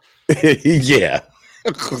 so yeah.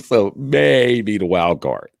 So maybe the wild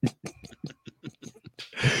card.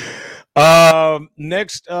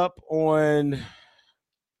 Next up on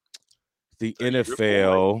the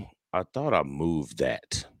NFL, I thought I moved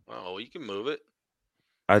that. Oh, you can move it.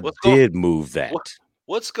 I did move that.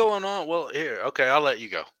 What's going on? Well, here, okay, I'll let you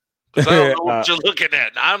go. I don't know what you're looking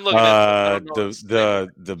at. I'm looking at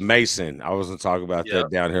the Mason. I wasn't talking about that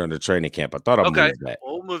down here in the training camp. I thought I moved that.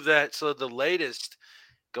 We'll move that. So the latest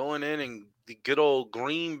going in the good old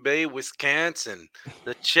Green Bay, Wisconsin,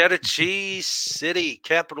 the cheddar cheese city,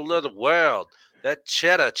 capital of the world. That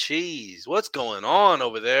cheddar cheese. What's going on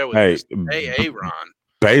over there with Aaron?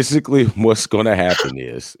 Basically, what's going to happen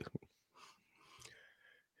is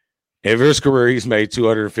In his career, he's made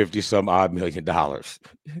 $250-some-odd million.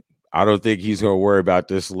 I don't think he's going to worry about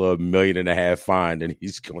this little $1.5 million fine that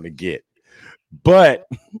he's going to get. But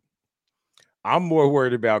I'm more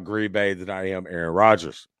worried about Green Bay than I am Aaron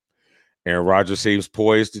Rodgers. Aaron Rodgers seems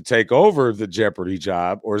poised to take over the Jeopardy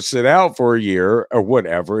job or sit out for a year or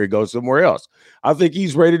whatever and go somewhere else. I think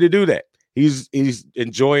he's ready to do that. He's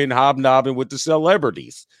enjoying hobnobbing with the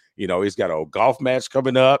celebrities. You know, he's got a golf match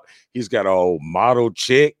coming up. He's got a model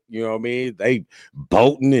chick. You know what I mean? They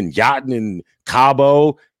boating and yachting in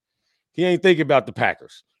Cabo. He ain't thinking about the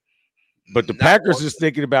Packers. But the Packers is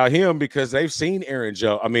thinking about him because they've seen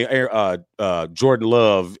Jordan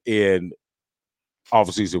Love in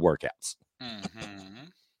off-season workouts.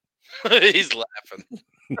 Mm-hmm. He's laughing.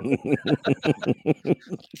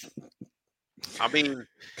 I mean,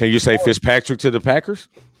 can you say Fitzpatrick to the Packers?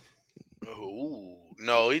 Oh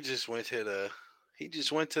no, he just went to the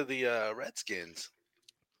Redskins.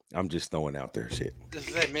 I'm just throwing out there shit.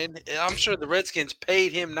 Man, I'm sure the Redskins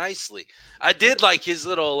paid him nicely. I did like his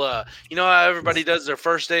little, you know how everybody does their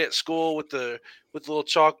first day at school with the little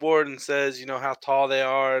chalkboard and says, you know, how tall they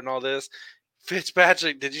are and all this.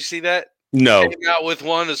 Fitzpatrick, did you see that? No. He came out with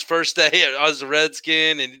one his first day as a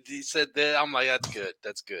Redskin, and he said that. I'm like, that's good.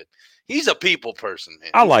 That's good. He's a people person,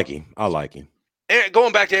 man. I like him.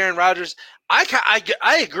 Going back to Aaron Rodgers,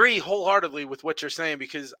 I agree wholeheartedly with what you're saying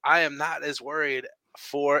because I am not as worried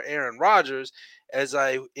for Aaron Rodgers as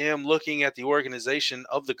I am looking at the organization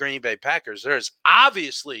of the Green Bay Packers. There's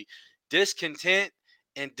obviously discontent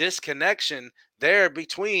and disconnection there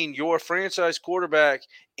between your franchise quarterback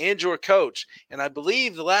and your coach. And I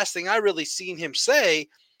believe the last thing I really seen him say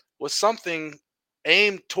was something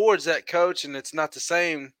aimed towards that coach, and it's not the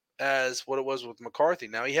same as what it was with McCarthy.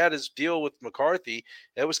 Now, he had his deal with McCarthy.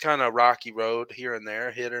 It was kind of a rocky road here and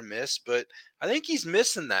there, hit or miss, but I think he's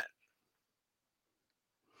missing that.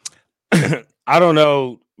 I don't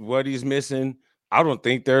know what he's missing. I don't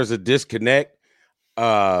think there's a disconnect,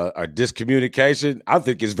 a discommunication. I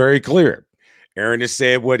think it's very clear. Aaron has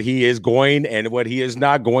said what he is going and what he is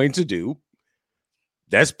not going to do.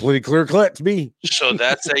 That's pretty clear cut to me. So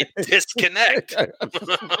that's a disconnect. I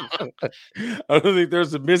don't think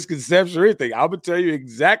there's a misconception or anything. I'm going to tell you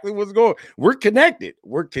exactly what's going on. We're connected.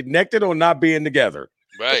 We're connected on not being together.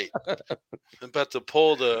 Right. I'm about to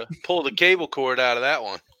pull the cable cord out of that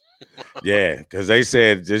one. Yeah, because they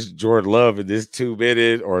said this Jordan Love in this 2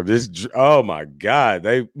 minute or this. Oh my God,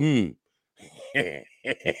 they. I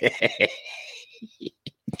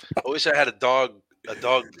wish I had a dog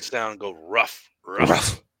sound go rough.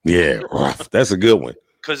 Yeah, rough. That's a good one.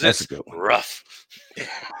 Because it's rough.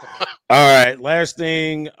 All right, last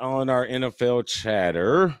thing on our NFL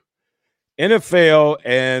chatter. NFL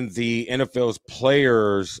and the NFL's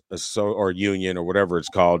players or union or whatever it's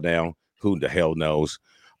called now. Who the hell knows?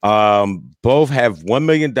 Both have $1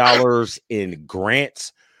 million in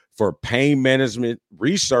grants for pain management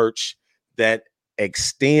research that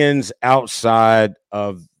extends outside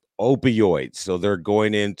of opioids. So they're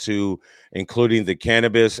going into including the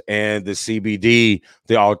cannabis and the CBD,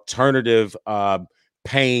 the alternative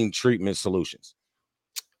pain treatment solutions.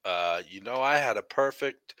 I had a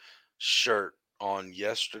perfect shirt on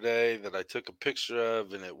yesterday that I took a picture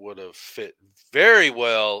of, and it would have fit very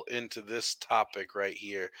well into this topic right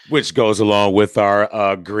here. Which goes along with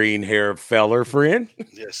our green hair feller friend.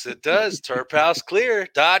 Yes, it does.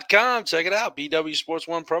 TurpHouseClear.com. Check it out. BW Sports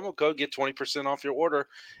 1 promo code. Get 20% off your order.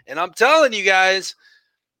 And I'm telling you guys,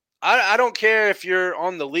 I don't care if you're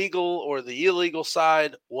on the legal or the illegal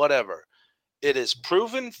side, whatever. It is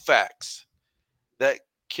proven facts that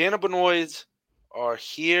cannabinoids are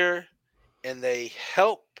here and they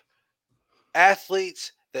help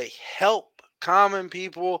athletes. They help common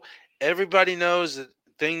people. Everybody knows that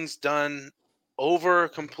things done over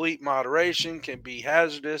complete moderation can be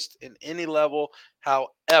hazardous in any level.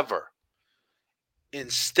 However,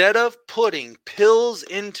 instead of putting pills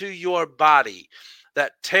into your body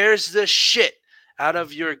that tears the shit out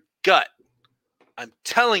of your gut, I'm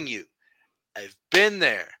telling you, I've been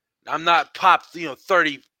there. I'm not popped,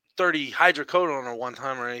 30 hydrocodone at one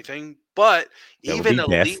time or anything, but even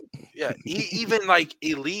even like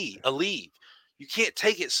Aleve, you can't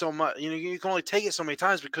take it so much. You can only take it so many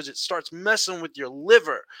times because it starts messing with your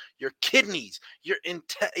liver, your kidneys, your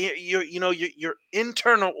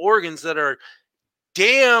internal organs that are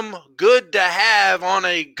damn good to have on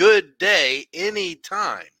a good day,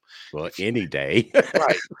 anytime. Well, any day.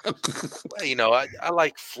 Right. Well, I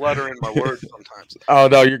like fluttering my words sometimes. Oh,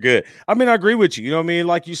 no, you're good. I mean, I agree with you. You know what I mean?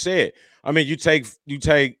 Like you said, I mean, you take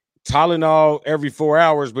Tylenol every 4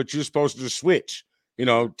 hours, but you're supposed to switch,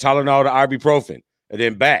 Tylenol to ibuprofen and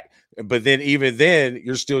then back. But then even then,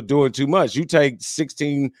 you're still doing too much. You take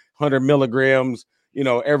 1,600 milligrams,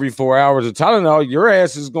 every 4 hours of Tylenol, your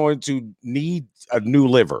ass is going to need a new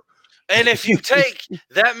liver. And if you take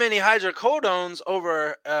that many hydrocodones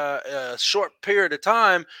over a short period of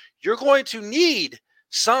time, you're going to need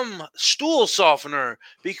some stool softener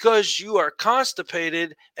because you are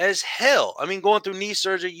constipated as hell. I mean, going through knee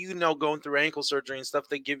surgery, going through ankle surgery and stuff,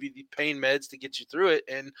 they give you the pain meds to get you through it.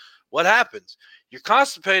 And what happens? You're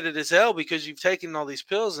constipated as hell because you've taken all these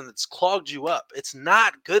pills and it's clogged you up. It's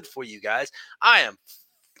not good for you guys. I am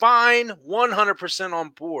fine, 100% on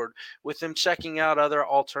board with them checking out other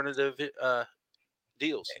alternative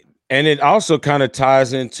deals. And it also kind of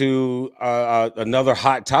ties into another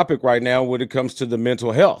hot topic right now when it comes to the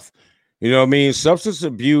mental health. You know what I mean? Substance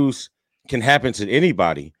abuse can happen to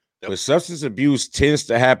anybody, but substance abuse tends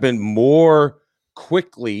to happen more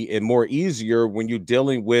quickly and more easier when you're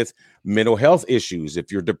dealing with mental health issues.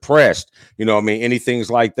 If you're depressed, anything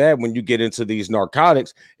like that, when you get into these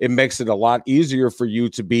narcotics, it makes it a lot easier for you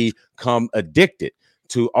to become addicted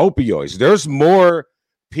to opioids. There's more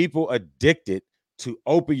people addicted to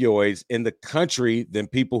opioids in the country than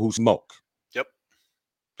people who smoke. Yep.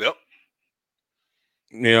 You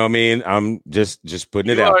know what I mean? I'm just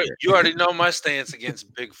putting it out there. You already know my stance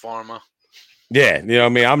against big pharma. Yeah, you know what I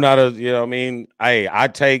mean? I'm not I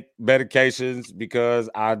take medications because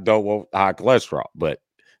I don't want high cholesterol, but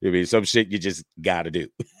some shit you just got to do.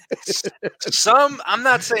 I'm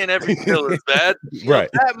not saying every pill is bad. Right.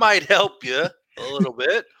 That might help you a little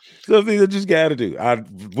bit. Something that just got to do. I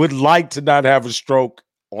would like to not have a stroke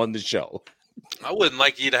on the show. I wouldn't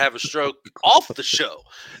like you to have a stroke off the show.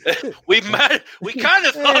 We kind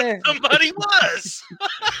of thought somebody was.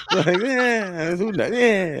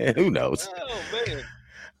 Who knows? Oh, man.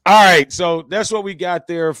 All right, so that's what we got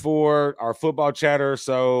there for our football chatter.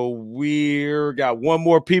 So we're got one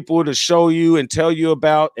more people to show you and tell you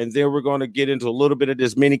about, and then we're going to get into a little bit of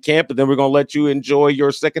this mini camp, and then we're going to let you enjoy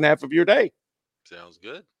your second half of your day. Sounds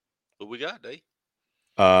good. What we got, Dave?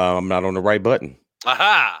 I'm not on the right button.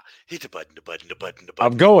 Aha! Hit the button.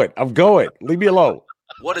 I'm going. Leave me alone.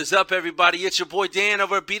 What is up, everybody? It's your boy Dan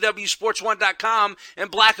over at BWSports1.com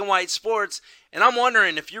and Black and White Sports. And I'm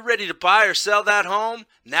wondering if you're ready to buy or sell that home,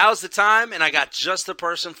 now's the time, and I got just the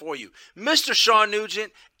person for you. Mr. Sean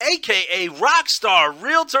Nugent, a.k.a. Rockstar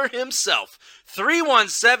Realtor himself.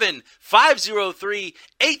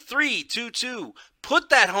 317-503-8322. Put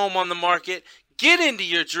that home on the market. Get into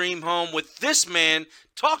your dream home with this man.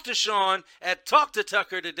 Talk to Sean at Talk to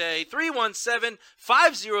Tucker today,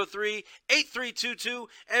 317-503-8322,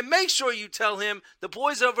 and make sure you tell him the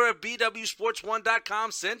boys over at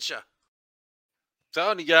BWSports1.com sent you.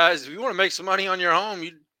 Telling you guys, if you want to make some money on your home,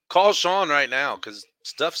 you call Sean right now because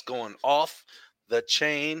stuff's going off the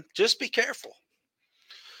chain. Just be careful.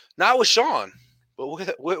 Not with Sean, but with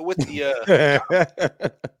the...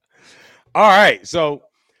 All right, so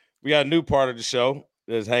we got a new part of the show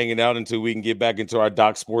that's hanging out until we can get back into our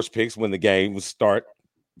Doc Sports picks when the game will start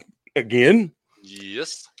again.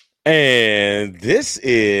 Yes. And this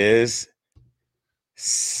is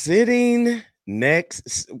sitting at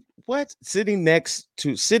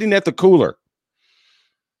the cooler.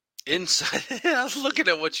 Inside. I was looking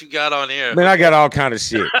at what you got on here. Man, I got all kind of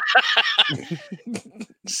shit.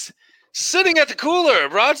 Sitting at the cooler,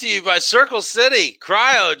 brought to you by Circle City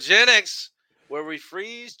Cryogenics, where we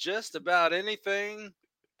freeze just about anything,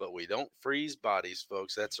 but we don't freeze bodies,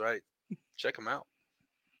 folks. That's right. Check them out.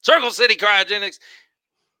 Circle City Cryogenics.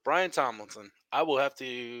 Brian Tomlinson. I will have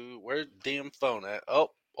to. Where's the damn phone at? Oh,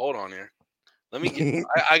 hold on here. Let me get.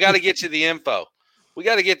 I got to get you the info. We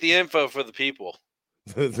got to get the info for the people.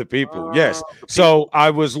 The people, yes. So I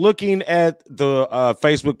was looking at the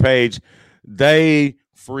Facebook page. They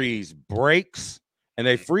freeze breaks, and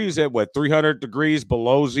they freeze at 300 degrees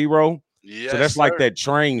below zero. Yeah, so that's like that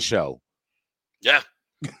train show. Yeah.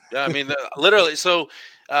 I mean, literally. So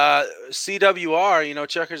CWR,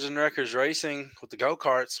 Checkers and Wreckers Racing with the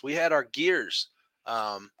go-karts, we had our gears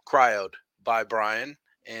cryoed by Brian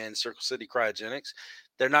and Circle City Cryogenics.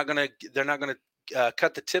 They're not gonna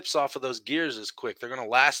cut the tips off of those gears as quick. They're gonna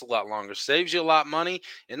last a lot longer. Saves you a lot of money,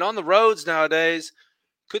 and on the roads nowadays,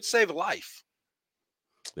 could save a life.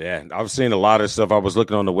 Yeah, I've seen a lot of stuff. I was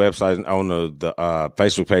looking on the website, on the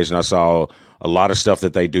Facebook page, and I saw a lot of stuff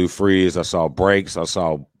that they do freeze. I saw brakes. I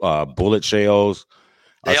saw bullet shells.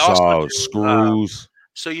 I saw screws.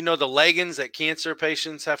 So the leggings that cancer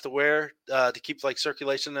patients have to wear to keep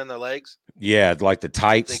circulation in their legs? Yeah, like the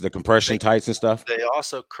tights, the compression tights and stuff. They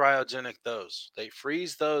also cryogenic those. They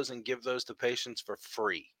freeze those and give those to patients for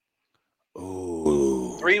free.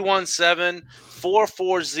 Ooh.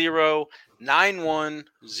 317-440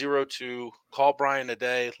 9102. Call Brian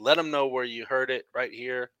today. Let him know where you heard it right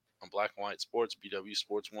here on Black and White Sports, BW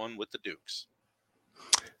Sports 1 with the Dukes.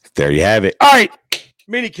 There you have it. All right,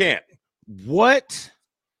 minicamp. What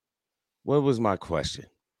was my question?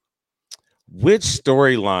 Which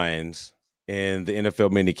storylines in the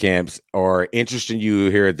NFL minicamps are interesting you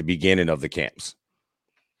here at the beginning of the camps?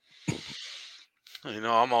 You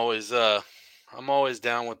know, I'm always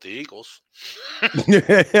down with the Eagles.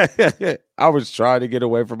 I was trying to get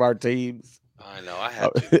away from our teams. I know, I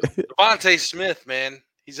had to. Devontae Smith, man,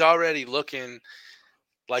 he's already looking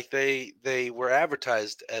like they were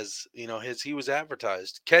advertised as, you know, he was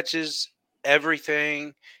advertised. Catches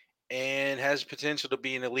everything and has potential to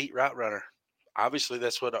be an elite route runner. Obviously,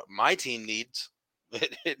 that's what my team needs.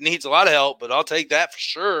 It needs a lot of help, but I'll take that for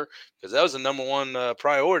sure because that was the number one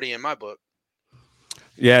priority in my book.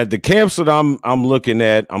 Yeah, the camps that I'm looking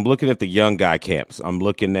at the young guy camps. I'm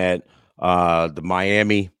looking at the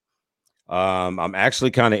Miami. I'm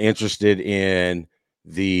actually kind of interested in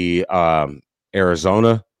the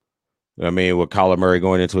Arizona. I mean, with Kyler Murray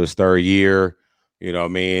going into his third year, you know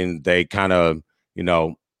what I mean? They kind of, you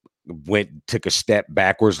know, took a step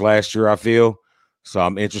backwards last year, I feel. So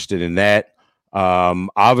I'm interested in that.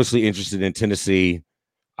 Obviously interested in Tennessee,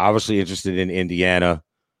 obviously interested in Indiana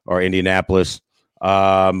or Indianapolis.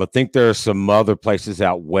 I think there are some other places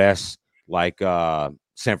out west, like San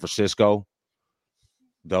Francisco.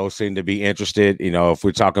 Those seem to be interested. You know, if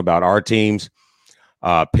we're talking about our teams,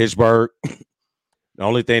 Pittsburgh, the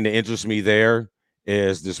only thing that interests me there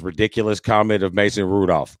is this ridiculous comment of Mason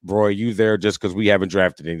Rudolph. Bro, you there just because we haven't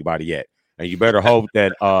drafted anybody yet. And you better hope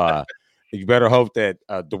that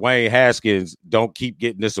Dwayne Haskins don't keep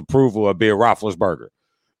getting this approval of Ben Roethlisberger.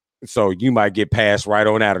 So you might get passed right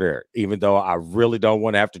on out of there, even though I really don't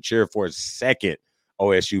want to have to cheer for a second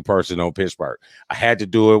OSU person on Pittsburgh. I had to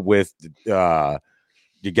do it with the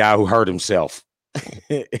guy who hurt himself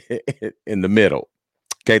in the middle.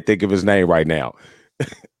 Can't think of his name right now. They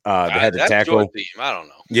had to tackle. I don't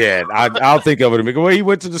know. Yeah, I'll think of it. Well, he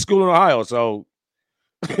went to the school in Ohio, so.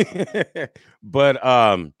 But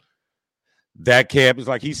that camp is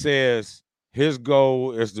like he says his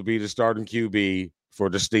goal is to be the starting QB for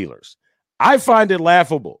the Steelers. I find it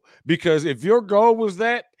laughable because if your goal was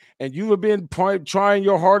that and you have been trying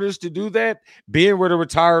your hardest to do that, Ben would have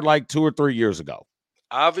retired like 2 or 3 years ago.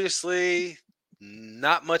 Obviously,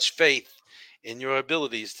 not much faith in your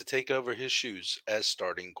abilities to take over his shoes as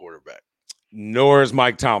starting quarterback. Nor is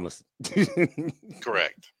Mike Tomlinson.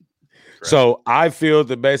 Correct. So I feel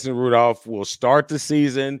that Mason Rudolph will start the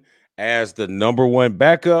season as the number one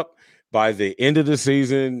backup. By the end of the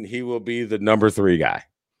season, he will be the number 3 guy.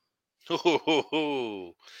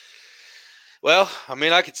 Well, I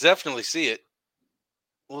mean, I could definitely see it.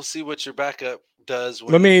 We'll see what your backup does.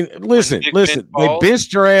 Listen. They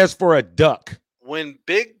benched your ass for a duck. When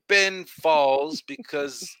Big Ben falls,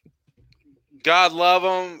 because God love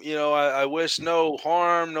him, you know, I wish no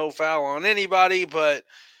harm, no foul on anybody, but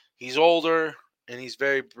he's older and he's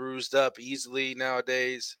very bruised up easily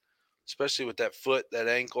nowadays, especially with that foot, that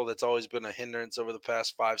ankle that's always been a hindrance over the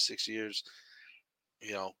past 5-6 years.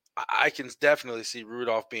 You know, I can definitely see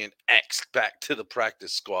Rudolph being X'd back to the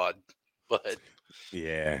practice squad. But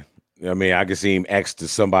yeah, I mean, I can see him X to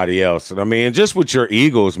somebody else. And I mean, just with your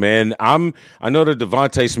Eagles, man, I know that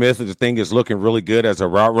Devontae Smith is looking really good as a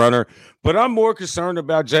route runner, but I'm more concerned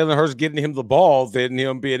about Jalen Hurts getting him the ball than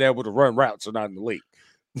him being able to run routes or not in the league.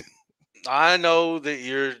 I know that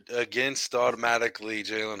you're against automatically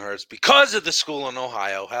Jalen Hurts because of the school in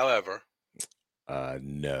Ohio. However,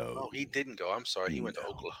 no. Oh, he didn't go. I'm sorry. He went to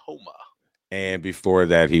Oklahoma. And before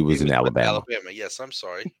that, he was in Alabama. Yes, I'm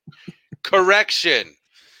sorry. Correction.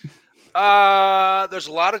 There's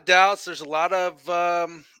a lot of doubts. There's a lot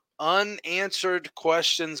of unanswered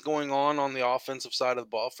questions going on the offensive side of the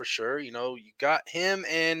ball for sure. You know, you got him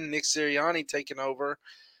and Nick Sirianni taking over.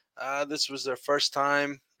 This was their first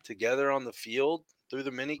time together on the field through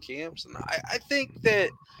the mini camps. And I think that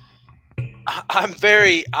I'm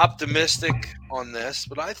very optimistic on this,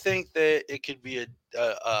 but I think that it could be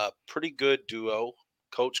a pretty good duo,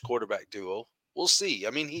 coach-quarterback duo. We'll see. I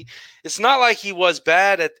mean, it's not like he was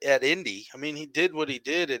bad at Indy. I mean, he did what he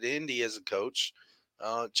did at Indy as a coach.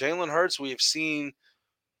 Jalen Hurts, we have seen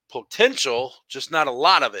potential, just not a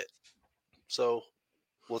lot of it. So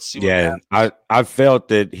we'll see what happens. I felt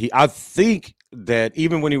that I think that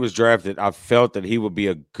even when he was drafted, I felt that he would be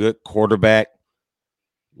a good quarterback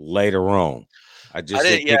later on. I just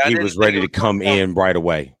didn't think he was ready to come in right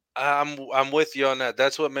away. I'm with you on that.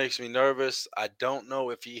 That's what makes me nervous. I don't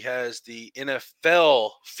know if he has the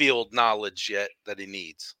NFL field knowledge yet that he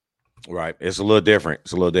needs. Right. It's a little different.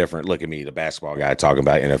 It's a little different. Look at me, the basketball guy talking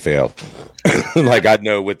about NFL. Like I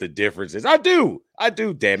know what the difference is. I do.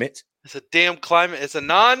 Damn it. It's a damn climate. It's a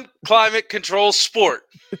non-climate control sport.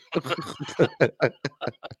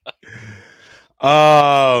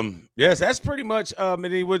 Yes, that's pretty much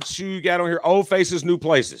what you got on here. Old faces, new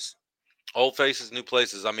places. Old faces, new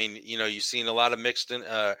places. I mean, you've seen a lot of mixed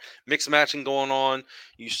matching going on.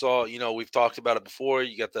 You saw, we've talked about it before.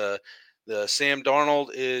 You got the Sam Darnold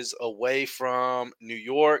is away from New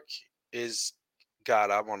York.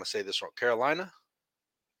 I want to say this wrong. Carolina?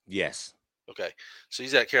 Yes. Okay. So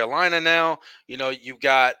he's at Carolina now. You've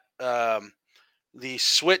got the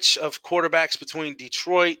switch of quarterbacks between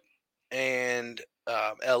Detroit and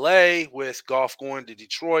LA, with Goff going to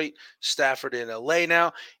Detroit, Stafford in LA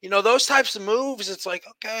now. Those types of moves, it's like,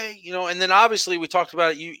 okay, and then obviously we talked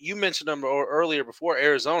about it. You mentioned them earlier before,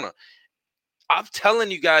 Arizona. I'm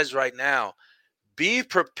telling you guys right now, be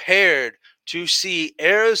prepared to see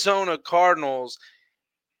Arizona Cardinals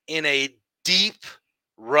in a deep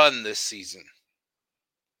run this season.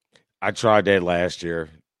 I tried that last year.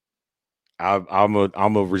 I'm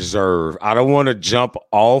a reserve. I don't want to jump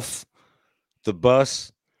off the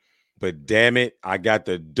bus, but damn it, I got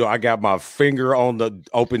my finger on the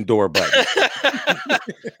open door button.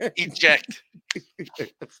 Eject.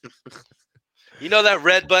 That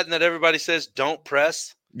red button that everybody says don't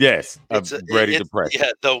press? Yes, I'm ready to press.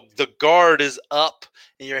 Yeah, the guard is up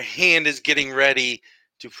and your hand is getting ready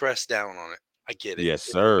to press down on it. I get it. Yes,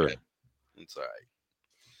 sir. It's all right.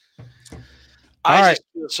 I just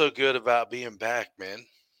feel so good about being back, man.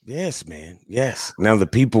 Yes, man. Yes. Now the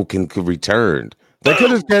people can return. They could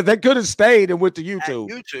have stayed and went to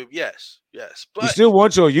YouTube. At YouTube, yes. But we still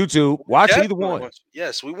want you on YouTube. Watch either one.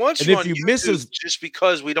 Yes, we want you on YouTube miss us, just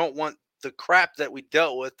because we don't want the crap that we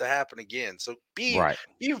dealt with to happen again. So be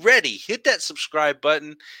ready. Hit that subscribe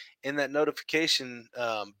button and that notification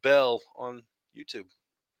bell on YouTube.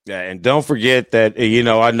 Yeah, and don't forget that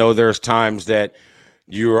I know there's times that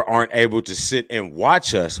you aren't able to sit and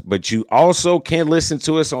watch us, but you also can listen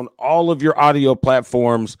to us on all of your audio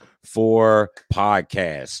platforms for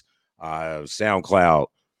podcasts, SoundCloud,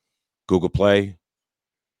 Google Podcasts,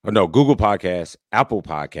 Apple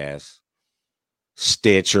Podcasts,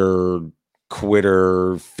 Stitcher,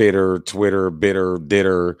 Quitter, Fitter, Twitter, Bitter,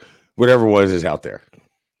 Ditter, whatever it was is out there.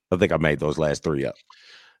 I think I made those last three up.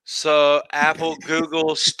 So Apple,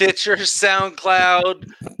 Google, Stitcher,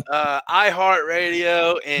 SoundCloud,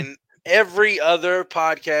 iHeartRadio, and every other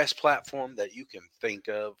podcast platform that you can think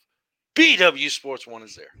of, BW Sports One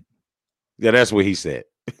is there. Yeah, that's what he said.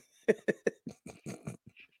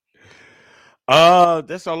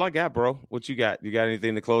 That's all I got, bro. What you got? You got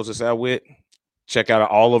anything to close us out with? Check out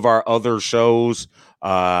all of our other shows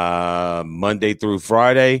Monday through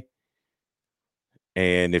Friday.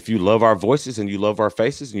 And if you love our voices and you love our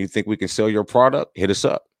faces and you think we can sell your product, hit us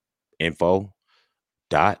up.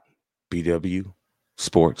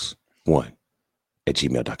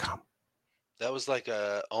 info.bwsports1@gmail.com. That was like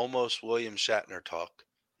a almost William Shatner talk.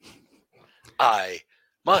 I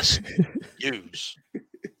must use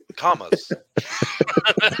commas.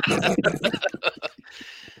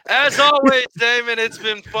 As always, Damon, it's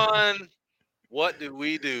been fun. What do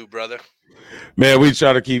we do, brother? Man, we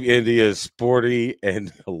try to keep India as sporty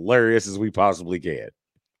and hilarious as we possibly can.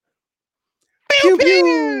 Pew,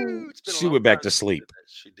 pew. She went back to sleep.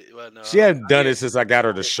 She did. Well, no, she hadn't done it since I got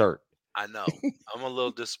her the shirt. I know. I'm a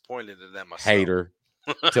little disappointed in that myself. Hater.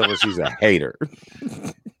 Tell her she's a hater.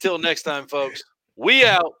 Till next time, folks. We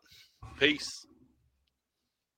out. Peace.